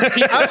honest with the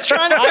people. I was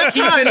trying to cut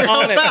keep time it to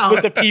help honest out.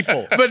 with the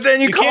people. But then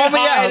you call can't me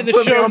hide out, in the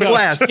put me show on notes.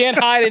 blast. You can't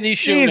hide in these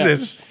show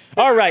Jesus. notes.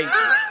 All right.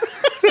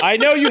 I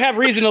know you have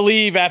reason to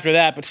leave after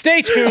that, but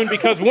stay tuned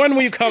because when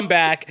we come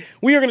back,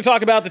 we are going to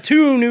talk about the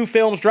 2 new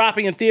films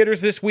dropping in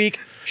theaters this week,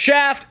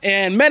 Shaft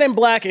and Men in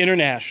Black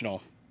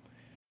International.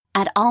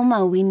 At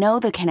Alma, we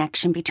know the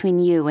connection between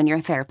you and your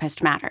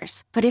therapist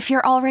matters. But if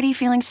you're already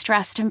feeling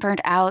stressed and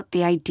burnt out,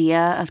 the idea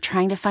of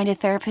trying to find a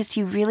therapist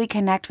you really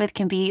connect with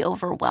can be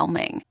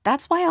overwhelming.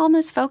 That's why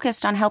Alma's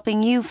focused on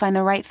helping you find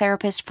the right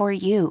therapist for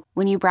you.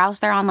 When you browse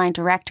their online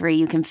directory,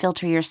 you can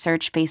filter your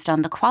search based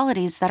on the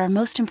qualities that are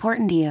most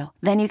important to you.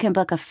 Then you can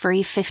book a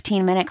free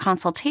 15-minute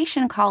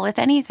consultation call with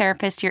any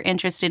therapist you're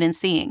interested in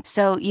seeing,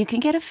 so you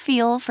can get a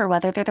feel for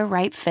whether they're the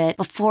right fit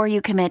before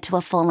you commit to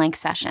a full-length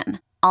session.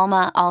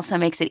 Alma also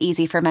makes it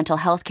easy for mental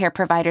health care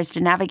providers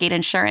to navigate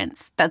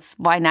insurance. That's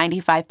why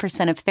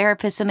 95% of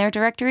therapists in their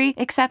directory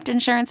accept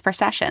insurance per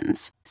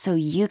sessions. So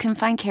you can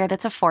find care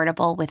that's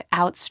affordable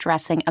without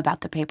stressing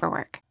about the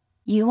paperwork.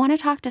 You want to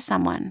talk to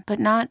someone, but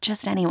not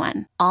just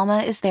anyone.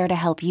 Alma is there to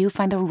help you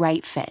find the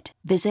right fit.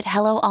 Visit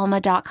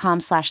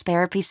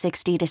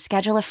helloalma.com/therapy60 to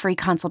schedule a free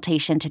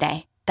consultation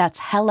today. That's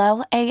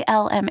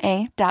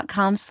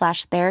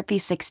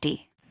helloalma.com/therapy60.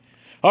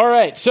 All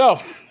right, so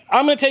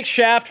I'm going to take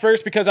Shaft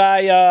first because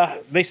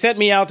they sent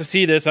me out to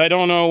see this. I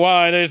don't know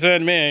why they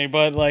sent me,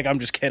 but I'm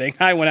just kidding.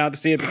 I went out to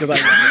see it because I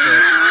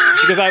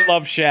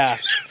love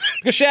Shaft.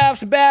 Because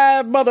Shaft's a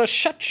bad mother,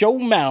 shut your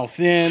mouth.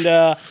 And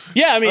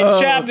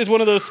Shaft is one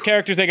of those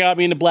characters that got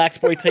me into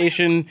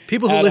blaxploitation.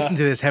 People who listen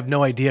to this have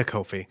no idea,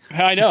 Kofi.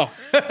 I know.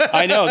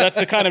 That's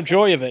the kind of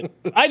joy of it.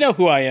 I know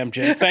who I am,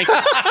 Jay. Thank you.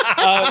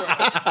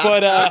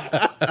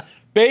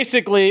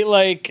 Basically,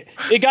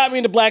 it got me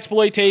into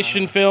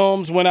blaxploitation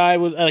films when I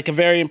was a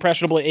very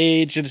impressionable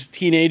age as a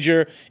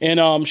teenager. And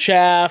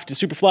Shaft and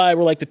Superfly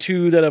were the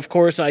 2 that, of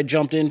course, I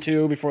jumped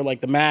into before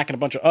the Mac and a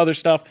bunch of other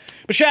stuff.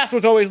 But Shaft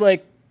was always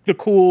the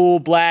cool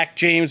black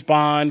James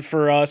Bond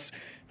for us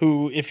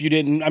who, if you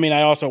didn't, I mean,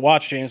 I also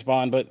watched James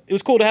Bond, but it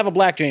was cool to have a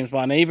black James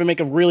Bond. They even make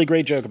a really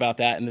great joke about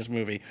that in this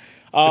movie.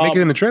 They make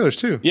it in the trailers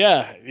too.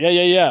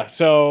 Yeah.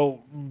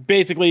 So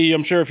basically,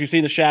 I'm sure if you've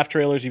seen the Shaft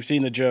trailers, you've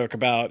seen the joke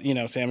about,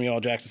 Samuel L.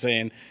 Jackson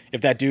saying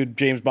if that dude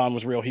James Bond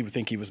was real, he would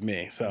think he was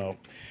me. So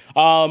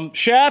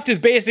Shaft is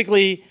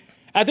basically,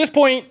 at this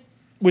point,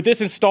 with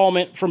this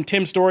installment from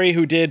Tim Story,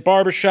 who did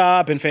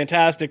Barbershop and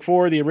Fantastic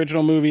Four, the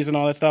original movies and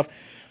all that stuff,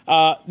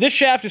 this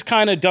Shaft is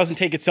kind of doesn't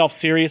take itself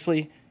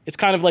seriously. It's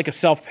kind of like a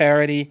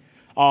self-parody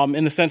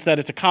in the sense that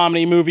it's a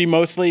comedy movie,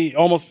 mostly,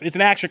 almost, it's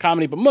an action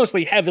comedy, but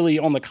mostly heavily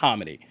on the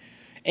comedy.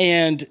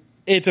 And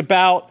it's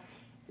about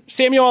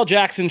Samuel L.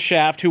 Jackson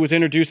Shaft, who was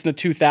introduced in the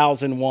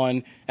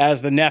 2001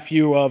 as the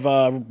nephew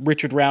of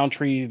Richard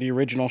Roundtree, the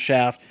original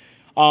Shaft.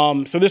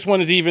 So this one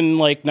is even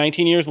like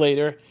 19 years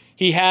later.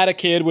 He had a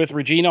kid with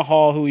Regina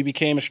Hall, who he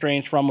became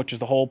estranged from, which is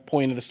the whole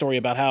point of the story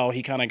about how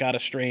he kind of got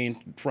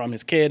estranged from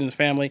his kid and his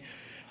family.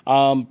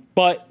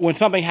 But when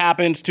something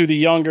happens to the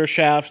younger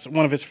Shaft,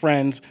 one of his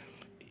friends,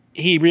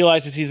 he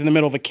realizes he's in the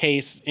middle of a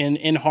case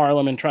in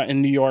Harlem and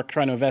in New York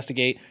trying to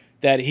investigate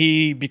that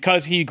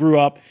because he grew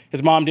up,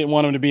 his mom didn't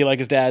want him to be like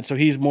his dad, so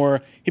he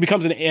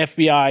becomes an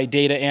FBI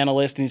data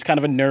analyst, and he's kind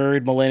of a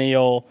nerd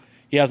millennial.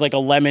 He has like a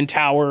lemon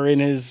tower in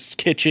his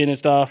kitchen and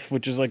stuff,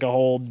 which is like a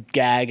whole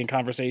gag and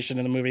conversation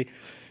in the movie.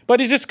 But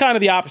he's just kind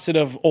of the opposite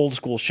of old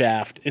school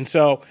Shaft. And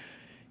so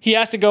he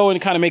has to go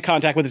and kind of make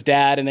contact with his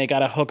dad, and they got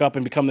to hook up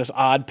and become this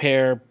odd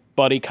pair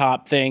buddy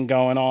cop thing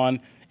going on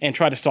and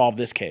try to solve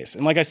this case.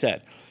 And like I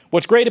said,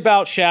 what's great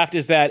about Shaft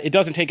is that it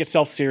doesn't take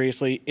itself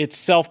seriously. It's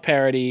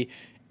self-parody.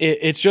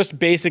 It's just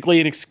basically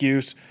an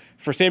excuse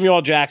for Samuel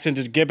L. Jackson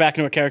to get back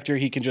into a character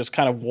he can just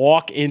kind of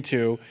walk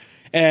into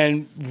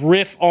and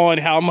riff on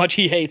how much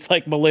he hates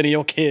like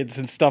millennial kids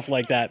and stuff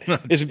like that.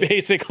 Is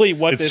basically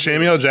what it's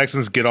Samuel L.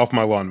 Jackson's "Get Off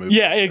My Lawn" movie.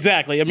 Yeah,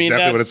 exactly. I mean,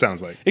 exactly what it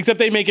sounds like. Except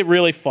they make it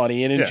really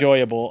funny and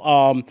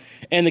enjoyable.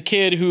 And the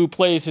kid who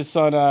plays his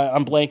son,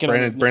 I'm blanking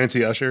on his name. Brandon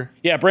T. Usher.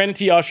 Yeah, Brandon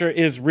T. Usher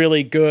is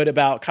really good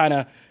about kind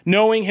of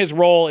knowing his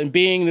role and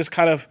being this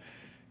kind of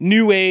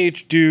new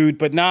age dude,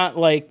 but not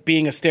like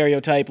being a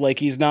stereotype. Like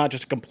he's not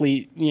just a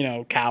complete,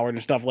 coward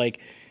and stuff. Like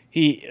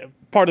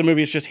part of the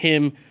movie is just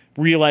him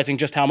realizing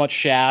just how much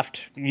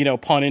Shaft,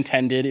 pun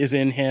intended, is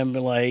in him,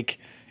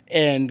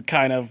 and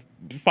kind of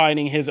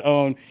finding his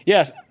own.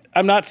 Yes,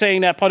 I'm not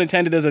saying that pun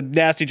intended as a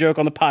nasty joke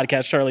on the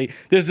podcast, Charlie.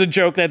 This is a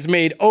joke that's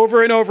made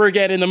over and over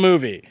again in the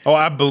movie. Oh,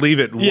 I believe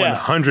it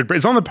 100%.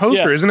 It's on the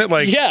poster, isn't it?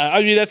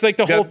 I mean, that's like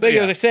the whole thing,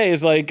 as I say,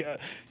 is like,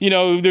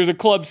 there's a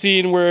club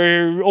scene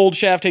where old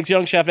Shaft takes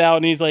young Shaft out,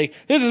 and he's like,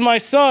 this is my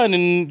son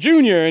and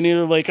Junior. And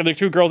you're like, and the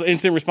two girls'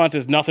 instant response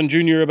is, nothing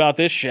Junior about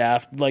this,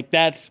 Shaft. Like,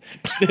 this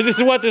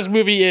is what this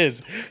movie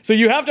is. So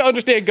you have to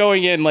understand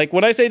going in, like,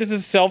 when I say this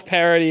is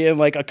self-parody and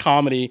like a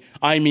comedy,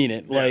 I mean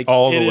it. Like,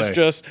 all the way. It is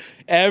just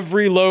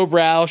every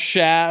lowbrow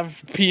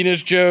Shaft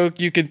penis joke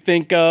you can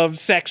think of,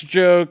 sex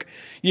joke,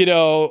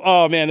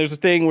 oh man, there's a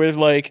thing where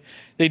like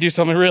they do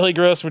something really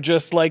gross with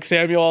just like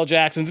Samuel L.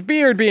 Jackson's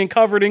beard being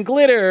covered in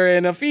glitter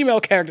and a female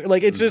character.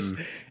 Like it's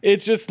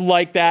just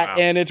like that.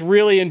 Wow. And it's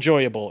really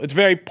enjoyable. It's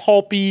very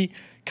pulpy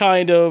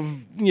kind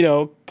of,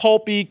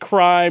 pulpy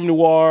crime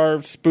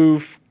noir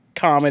spoof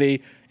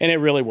comedy, and it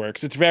really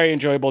works. It's very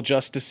enjoyable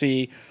just to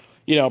see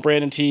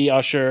Brandon T.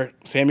 Usher,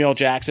 Samuel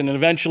Jackson, and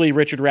eventually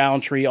Richard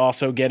Roundtree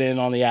also get in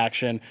on the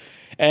action.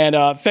 And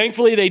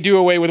thankfully, they do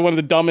away with one of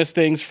the dumbest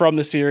things from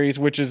the series,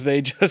 which is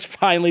they just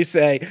finally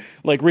say,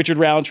 like, Richard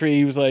Roundtree,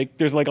 he was like,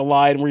 there's like a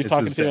line where he's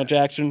talking to Samuel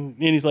Jackson,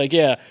 and he's like,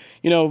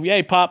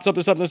 Pop,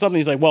 something.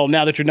 He's like, well,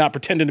 now that you're not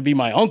pretending to be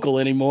my uncle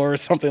anymore, or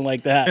something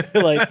like that.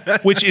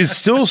 Like, which is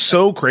still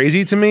so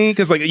crazy to me,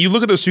 because like you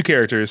look at those two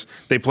characters,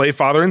 they play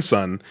father and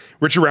son.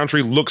 Richard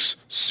Roundtree looks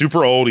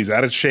super old. He's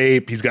out of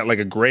shape. He's got like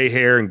a gray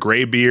hair and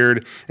gray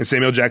beard. And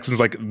Samuel Jackson's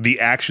like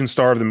the action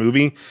star of the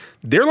movie.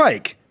 They're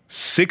like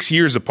 6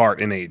 years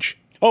apart in age.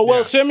 Oh,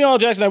 well, Samuel L.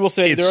 Jackson, I will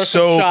say, there are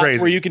some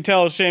shots where you can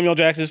tell Samuel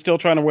Jackson is still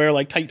trying to wear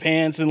like tight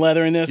pants and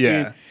leather in this. Yeah.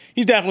 I mean,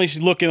 he's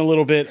definitely looking a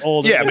little bit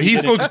older. Yeah, but he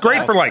looks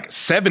great for like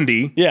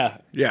 70. Yeah.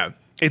 Yeah.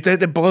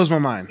 That blows my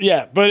mind.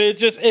 Yeah, but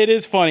it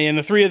is funny. And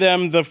the three of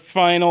them, the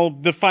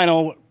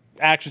final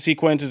action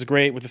sequence is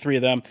great with the three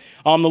of them.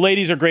 The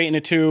ladies are great in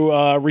it too.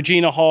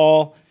 Regina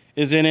Hall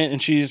is in it,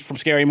 and she's from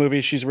Scary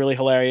Movie. She's really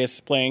hilarious,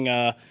 playing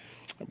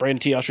Brandon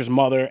T. Usher's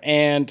mother.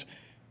 And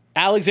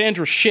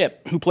Alexandra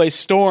Shipp, who plays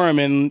Storm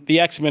in the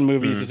X-Men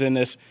movies, is in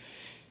this.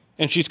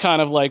 And she's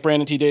kind of like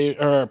Brandon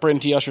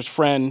T. Usher's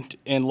friend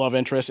and love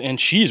interest, and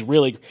she's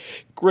really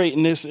great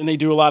in this. And they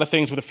do a lot of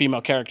things with the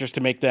female characters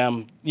to make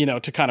them,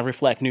 to kind of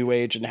reflect new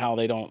age and how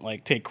they don't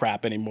like take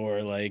crap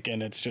anymore. Like,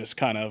 and it's just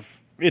kind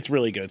of, it's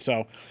really good.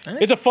 So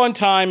it's a fun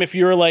time if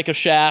you're like a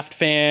Shaft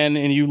fan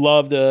and you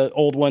love the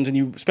old ones,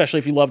 and especially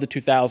if you love the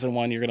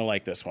 2001, you're gonna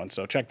like this one.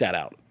 So check that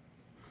out.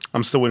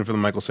 I'm still waiting for the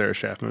Michael Cera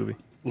Shaft movie.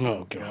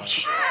 Oh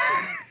gosh.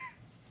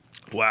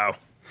 Wow.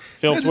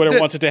 Phil Twitter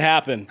wants it to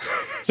happen.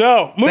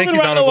 So, moving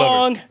right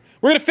along,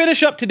 We're going to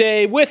finish up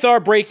today with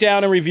our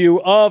breakdown and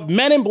review of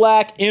Men in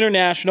Black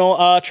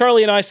International.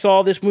 Charlie and I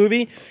saw this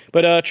movie,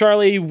 but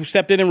Charlie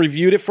stepped in and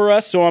reviewed it for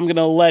us, so I'm going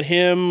to let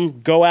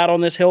him go out on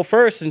this hill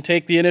first and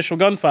take the initial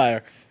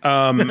gunfire.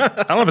 I don't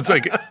know if it's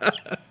like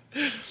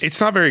it's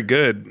not very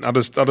good. I'll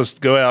just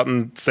go out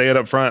and say it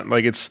up front.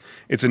 Like it's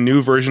a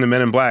new version of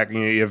Men in Black.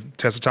 You have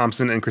Tessa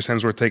Thompson and Chris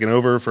Hemsworth taking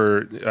over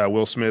for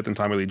Will Smith and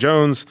Tommy Lee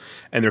Jones,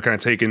 and they're kind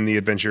of taking the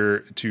adventure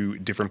to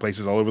different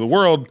places all over the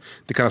world.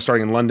 They're kind of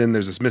starting in London.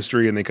 There's this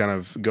mystery, and they kind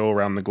of go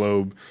around the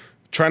globe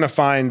trying to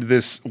find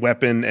this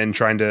weapon and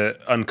trying to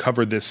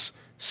uncover this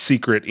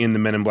secret in the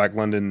Men in Black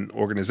London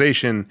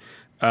organization.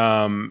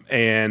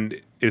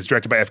 And it's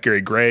directed by F. Gary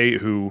Gray,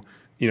 who,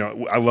 you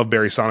know, I love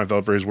Barry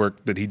Sonnenfeld for his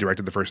work that he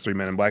directed the first 3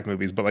 Men in Black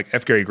movies, but like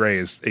F. Gary Gray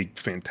is a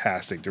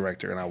fantastic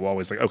director, and I will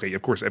always like, okay,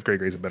 of course F. Gary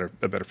Gray is a better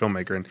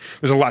filmmaker, and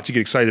there's a lot to get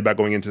excited about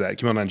going into that.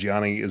 Kumail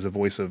Nanjiani is the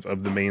voice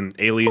of the main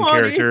alien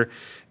character.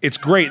 It's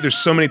great. There's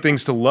so many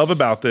things to love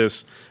about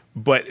this,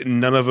 but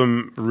none of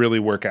them really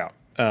work out,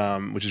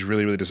 which is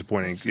really, really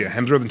disappointing. Yeah,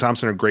 Hemsworth and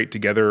Thompson are great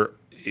together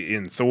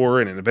in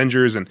Thor and in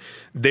Avengers, and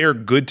they're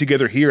good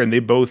together here, and they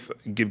both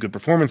give good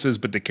performances,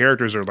 but the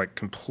characters are like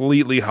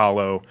completely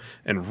hollow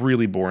and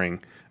really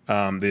boring.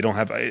 They don't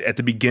have, at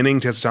the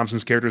beginning, Tessa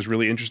Thompson's character is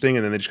really interesting,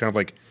 and then they just kind of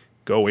like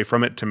go away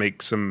from it to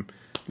make some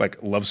like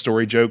love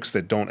story jokes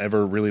that don't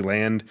ever really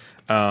land.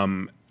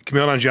 Kumail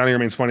Nanjiani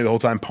remains funny the whole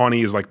time.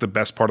 Pawnee is like the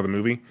best part of the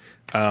movie.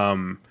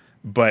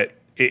 But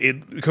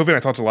Kofi and I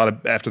talked a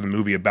lot after the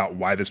movie about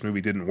why this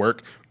movie didn't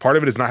work. Part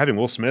of it is not having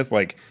Will Smith,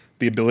 like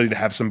the ability to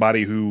have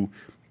somebody who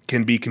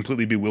can be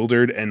completely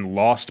bewildered and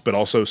lost, but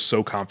also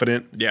so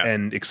confident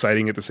and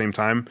exciting at the same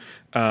time.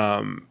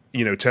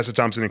 You know, Tessa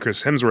Thompson and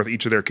Chris Hemsworth,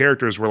 each of their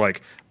characters were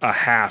like a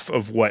half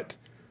of what.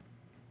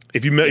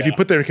 If you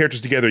put their characters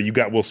together, you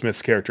got Will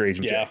Smith's character,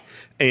 Agent J.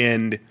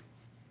 And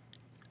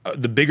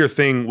the bigger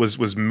thing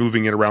was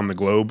moving it around the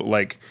globe.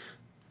 Like,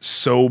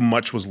 so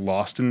much was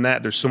lost in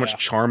that. There's so much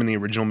charm in the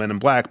original Men in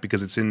Black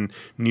because it's in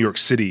New York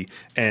City,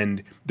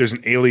 and there's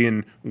an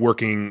alien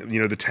working,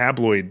 you know, the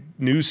tabloid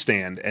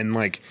newsstand, and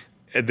like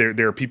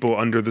there are people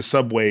under the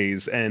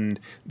subways, and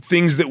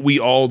things that we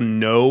all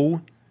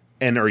know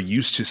and are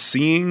used to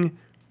seeing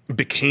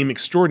became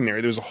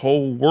extraordinary. There's a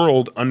whole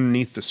world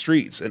underneath the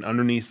streets and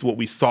underneath what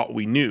we thought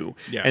we knew.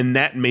 And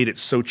that made it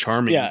so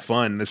charming and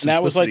fun, the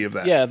simplicity of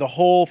that. Yeah, the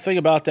whole thing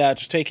about that,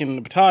 just taking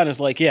the baton, is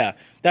like,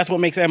 that's what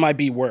makes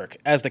MIB work,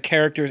 as the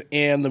characters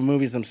and the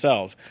movies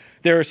themselves.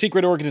 They're a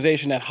secret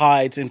organization that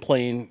hides in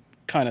plain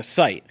kind of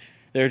sight.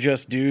 They're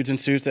just dudes in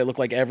suits that look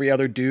like every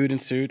other dude in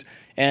suits.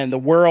 And the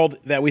world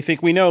that we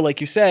think we know, like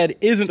you said,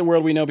 isn't the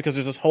world we know, because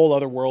there's this whole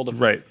other world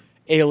of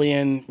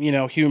alien, you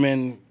know,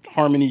 human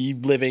harmony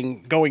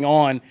living going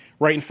on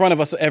right in front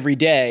of us every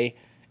day.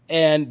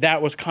 And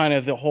that was kind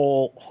of the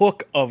whole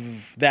hook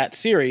of that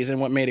series and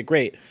what made it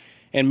great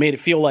and made it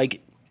feel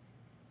like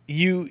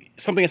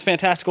something as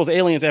fantastical as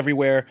aliens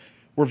everywhere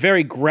were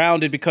very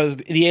grounded, because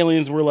the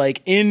aliens were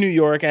like in New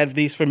York at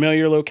these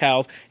familiar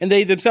locales, and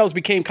they themselves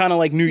became kind of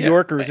like New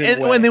Yorkers in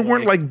a way. And they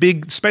weren't like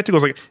big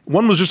spectacles. Like,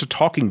 one was just a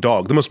talking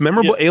dog. The most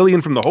memorable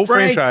alien from the whole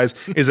franchise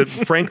is a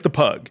Frank the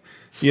Pug,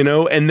 you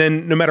know? And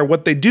then no matter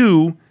what they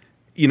do,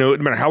 you know,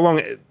 no matter how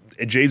long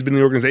Jay's been in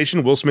the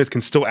organization, Will Smith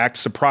can still act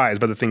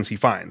surprised by the things he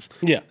finds.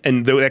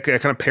 And that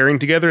kind of pairing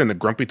together, and the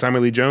grumpy Tommy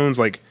Lee Jones,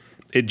 like,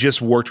 it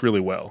just worked really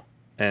well.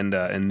 And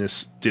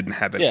this didn't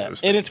have any of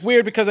those things. And it's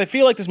weird because I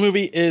feel like this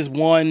movie is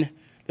one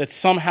that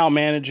somehow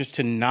manages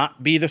to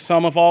not be the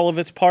sum of all of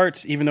its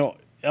parts, even though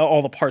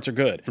all the parts are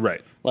good.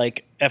 Right.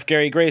 Like, F.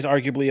 Gary Gray is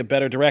arguably a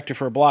better director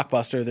for a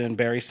blockbuster than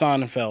Barry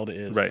Sonnenfeld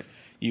is. Right.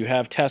 You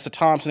have Tessa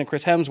Thompson and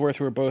Chris Hemsworth,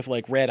 who are both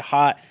like red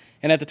hot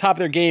and at the top of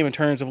their game in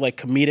terms of like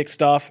comedic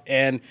stuff,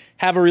 and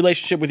have a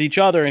relationship with each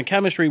other and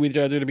chemistry with each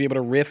other to be able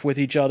to riff with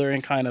each other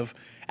and kind of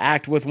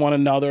act with one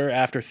another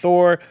after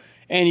Thor.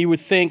 And you would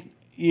think,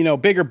 you know,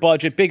 bigger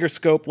budget, bigger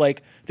scope,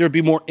 like there would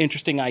be more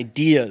interesting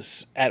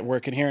ideas at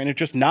work in here, and it's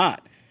just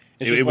not.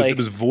 It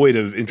was void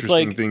of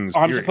interesting things.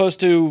 I'm supposed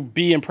to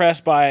be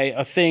impressed by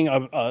a thing,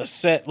 a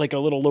set, like a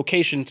little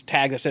location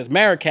tag that says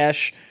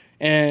Marrakesh,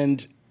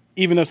 and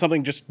even though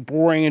something just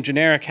boring and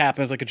generic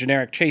happens, like a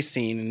generic chase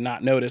scene, and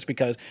not notice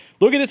because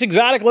look at this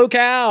exotic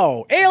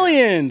locale,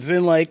 aliens,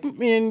 and like,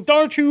 and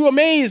aren't you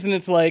amazed? And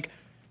it's like,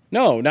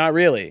 no, not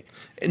really.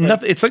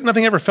 It's like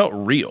nothing ever felt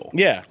real.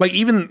 Yeah. Like,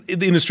 even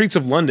in the streets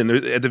of London,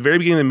 at the very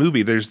beginning of the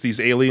movie, there's these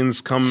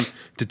aliens come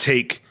to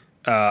take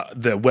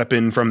the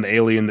weapon from the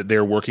alien that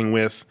they're working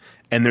with,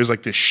 and there's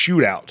like this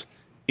shootout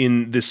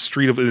in this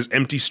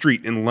empty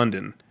street in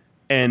London.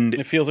 And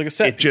it feels like a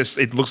set piece.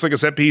 It looks like a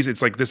set piece.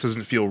 It's like, this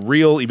doesn't feel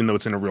real, even though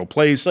it's in a real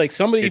place. It's like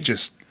somebody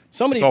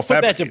put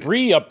that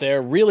debris up there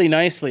really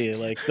nicely.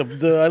 Like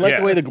I like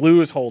the way the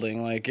glue is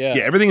holding. Like,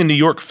 everything in New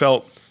York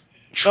felt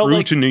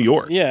true to New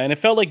York. Yeah, and it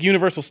felt like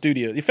Universal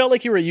Studios. It felt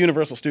like you were at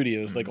Universal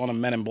Studios, like on a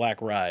Men in Black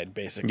ride,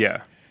 basically.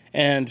 Yeah.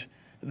 And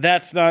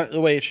that's not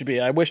the way it should be.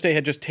 I wish they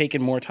had just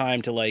taken more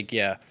time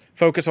to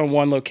focus on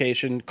one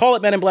location. Call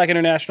it Men in Black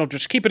International.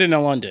 Just keep it in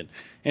London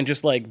and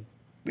just like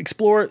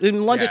explore.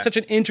 And London's such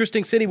an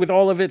interesting city with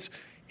all of its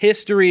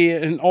history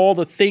and all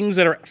the things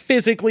that are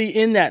physically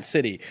in that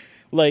city.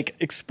 Like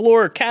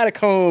explore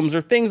catacombs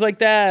or things like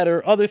that,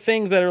 or other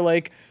things that are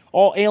like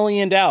all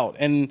aliened out.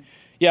 And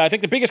yeah, I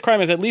think the biggest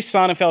crime is at least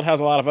Sonnenfeld has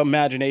a lot of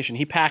imagination.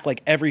 He packed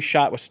like every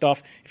shot with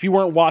stuff. If you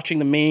weren't watching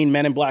the main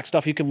Men in Black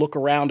stuff, you could look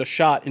around a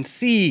shot and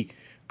see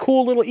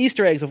cool little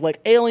Easter eggs of like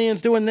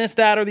aliens doing this,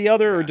 that, or the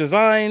other, or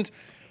designs.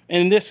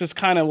 And this is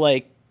kind of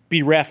like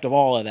bereft of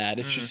all of that.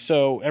 It's just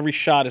so every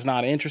shot is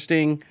not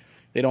interesting.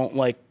 They don't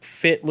like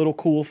fit little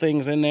cool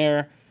things in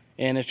there,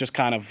 and it's just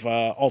kind of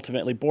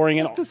ultimately boring.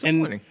 That's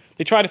disappointing. And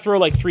they try to throw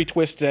like 3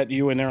 twists at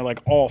you, and they're like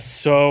all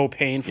so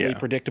painfully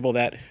predictable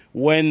that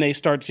when they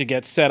start to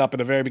get set up at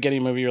the very beginning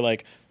of the movie, you're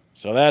like,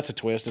 so that's a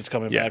twist. It's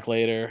coming back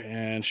later,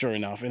 and sure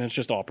enough, and it's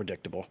just all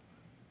predictable.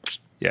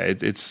 Yeah,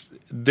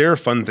 there are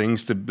fun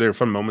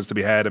moments to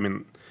be had. I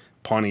mean,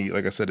 Pawnee,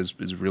 like I said,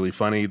 is really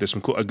funny. There's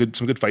some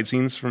good fight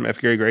scenes from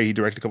F. Gary Gray. He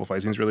directed a couple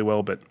fight scenes really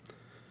well, but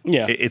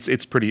yeah,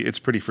 it's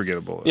pretty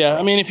forgettable. Yeah,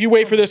 I mean, if you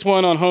wait for this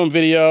one on home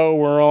video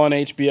or on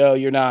HBO,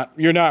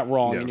 you're not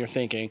wrong in your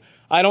thinking.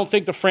 I don't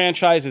think the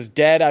franchise is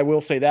dead. I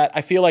will say that.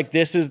 I feel like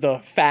this is the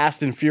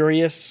Fast and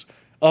Furious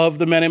of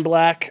the Men in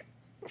Black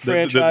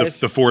franchise.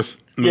 The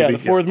fourth movie. Yeah, the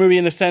fourth movie,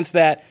 in the sense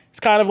that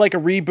it's kind of like a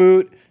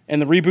reboot, and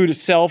the reboot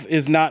itself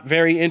is not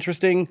very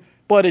interesting,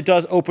 but it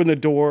does open the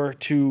door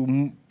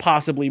to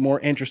possibly more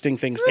interesting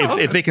things.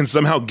 If they can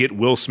somehow get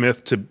Will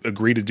Smith to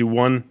agree to do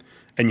one,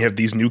 and you have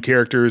these new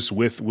characters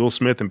with Will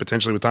Smith and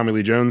potentially with Tommy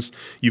Lee Jones,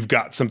 you've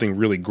got something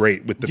really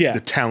great with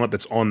the talent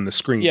that's on the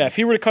screen. Yeah, if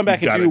he were to come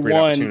back and do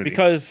one,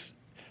 because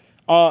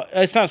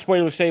it's not a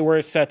spoiler to say where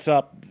it sets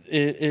up,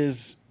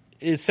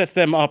 sets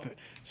them up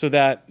so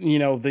that, you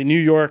know, the New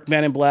York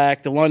Men in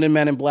Black, the London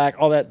Men in Black,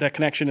 all that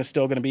connection is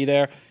still going to be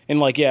there. And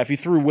like, yeah, if you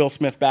threw Will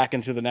Smith back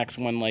into the next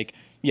one, like,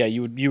 yeah,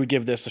 you would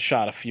give this a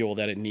shot of fuel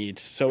that it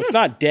needs. So it's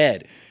not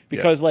dead,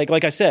 because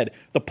like I said,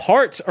 the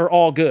parts are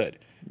all good,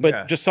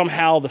 but just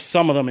somehow the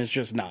sum of them is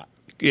just not.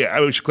 Yeah,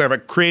 I should clarify.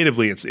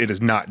 Creatively, it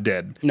is not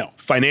dead. No.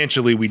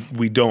 Financially,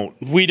 we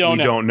don't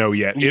know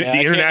yet. Yeah, the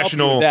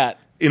international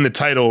in the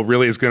title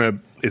really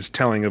is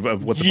telling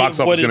of what the box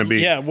office is going to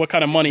be. Yeah, what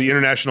kind of money. The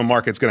international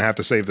market's going to have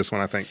to save this one,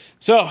 I think.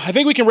 So I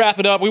think we can wrap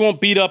it up. We won't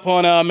beat up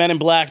on Men in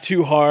Black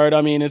too hard.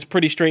 I mean, it's a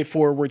pretty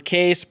straightforward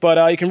case,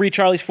 but you can read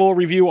Charlie's full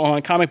review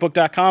on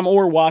comicbook.com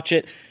or watch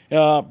it.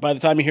 By the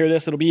time you hear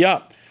this, it'll be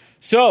up.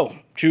 So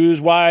choose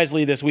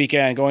wisely this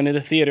weekend. Going to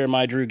the theater,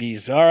 my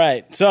droogies. All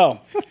right, so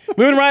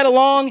moving right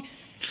along.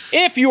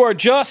 If you are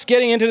just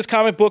getting into this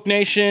Comic Book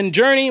Nation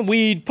journey,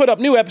 we put up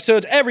new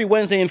episodes every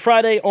Wednesday and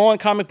Friday on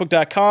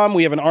comicbook.com.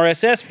 We have an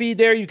RSS feed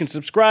there. You can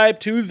subscribe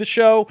to the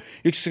show.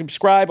 You can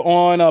subscribe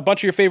on a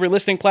bunch of your favorite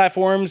listening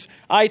platforms: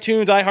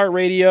 iTunes,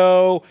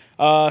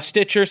 iHeartRadio,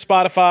 Stitcher,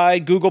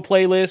 Spotify, Google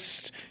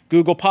Playlists,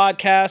 Google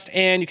Podcast,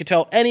 and you can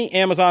tell any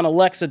Amazon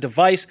Alexa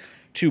device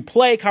to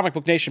play Comic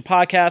Book Nation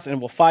podcast, and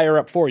it will fire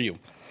up for you.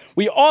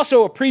 We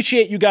also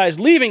appreciate you guys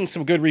leaving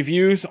some good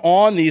reviews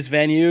on these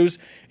venues.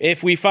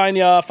 If we find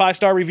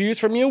 5-star reviews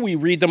from you, we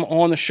read them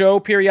on the show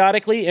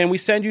periodically, and we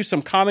send you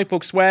some comic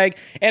book swag.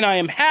 And I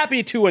am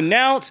happy to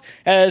announce,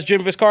 as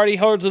Jim Viscardi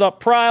holds it up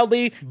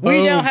proudly,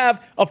 we now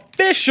have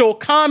official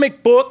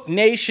Comic Book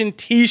Nation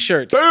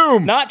t-shirts.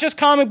 Boom! Not just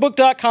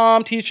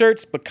comicbook.com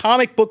t-shirts, but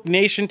Comic Book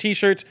Nation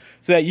t-shirts,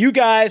 so that you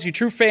guys, you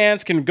true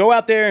fans, can go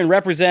out there and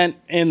represent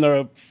in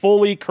the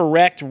fully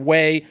correct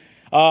way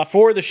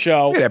for the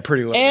show. Yeah,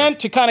 pretty low. And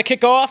to kind of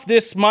kick off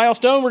this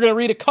milestone, we're going to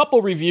read a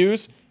couple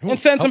reviews and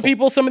send some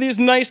people some of these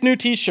nice new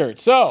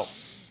t-shirts. So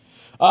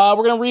we're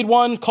going to read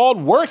one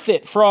called Worth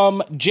It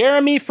from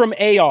Jeremy from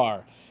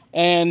AR.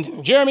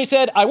 And Jeremy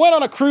said, I went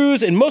on a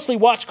cruise and mostly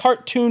watched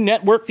Cartoon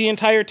Network the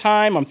entire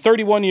time. I'm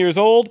 31 years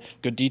old.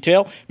 Good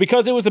detail.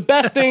 Because it was the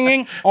best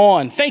thing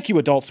on. Thank you,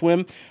 Adult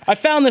Swim. I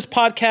found this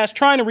podcast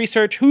trying to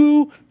research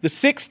who the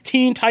 6th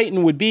Teen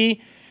Titan would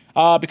be.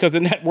 Because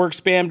the network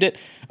spammed it.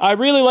 I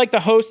really like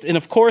the host and,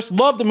 of course,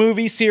 love the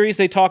movie series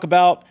they talk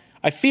about.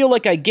 I feel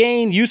like I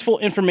gained useful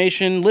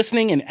information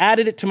listening and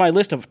added it to my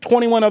list of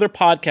 21 other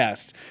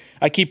podcasts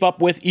I keep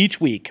up with each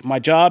week. My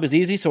job is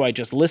easy, so I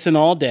just listen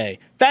all day.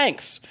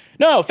 Thanks.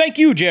 No, thank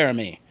you,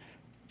 Jeremy.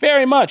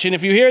 Very much. And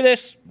if you hear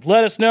this,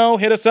 let us know.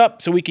 Hit us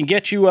up so we can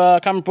get you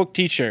a comic book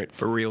t-shirt.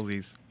 For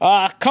realsies.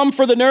 Come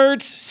for the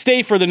Nerds,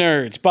 Stay for the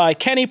Nerds by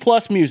Kenny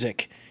Plus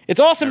Music. It's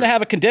awesome to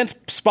have a condensed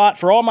spot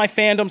for all my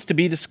fandoms to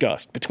be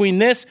discussed. Between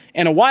this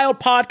and A Wild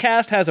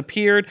Podcast has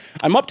appeared,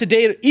 I'm up to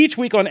date each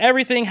week on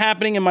everything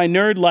happening in my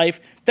nerd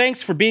life.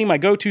 Thanks for being my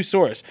go-to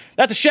source.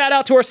 That's a shout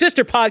out to our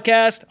sister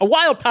podcast. A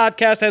Wild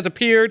Podcast has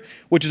appeared,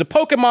 which is a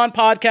Pokemon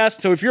podcast.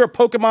 So if you're a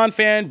Pokemon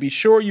fan, be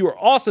sure you are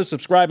also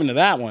subscribing to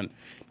that one,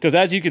 because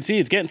as you can see,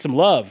 it's getting some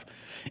love.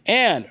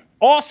 And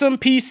Awesome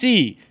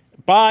PC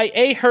by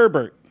A.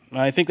 Herbert.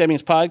 I think that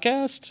means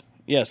podcast.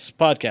 Yes,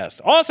 podcast.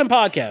 Awesome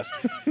podcast.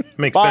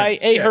 Makes by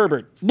sense. A.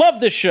 Herbert.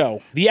 Love this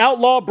show. The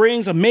Outlaw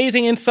brings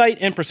amazing insight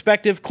and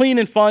perspective. Clean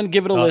and fun.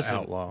 Give it a listen.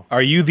 Outlaw.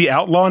 Are you the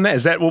outlaw now?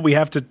 Is that what we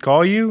have to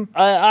call you?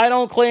 I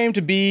don't claim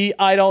to be.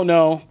 I don't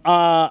know.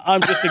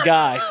 I'm just a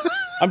guy.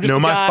 I'm just No, a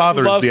my guy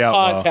father who is loves the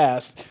outlaw.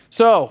 podcast.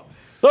 So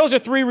Those are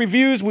 3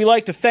 reviews we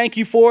like to thank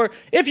you for.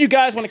 If you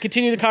guys want to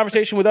continue the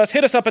conversation with us,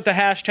 hit us up at the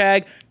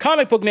hashtag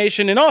Comic Book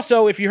Nation. And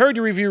also, if you heard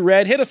your review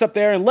read, hit us up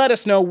there and let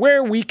us know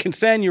where we can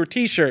send your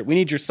t-shirt. We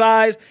need your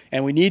size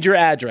and we need your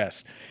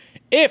address.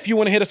 If you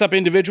want to hit us up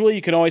individually,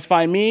 you can always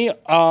find me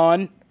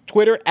on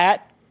Twitter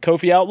at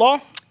Kofi Outlaw.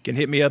 You can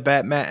hit me up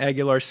at Matt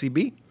Aguilar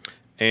CB.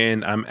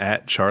 And I'm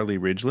at Charlie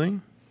Ridgely.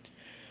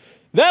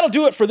 That'll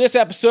do it for this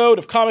episode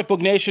of Comic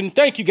Book Nation.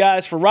 Thank you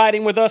guys for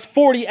riding with us.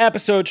 40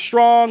 episodes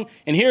strong,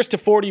 and here's to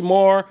 40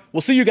 more.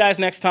 We'll see you guys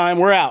next time.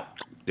 We're out.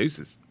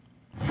 Deuces.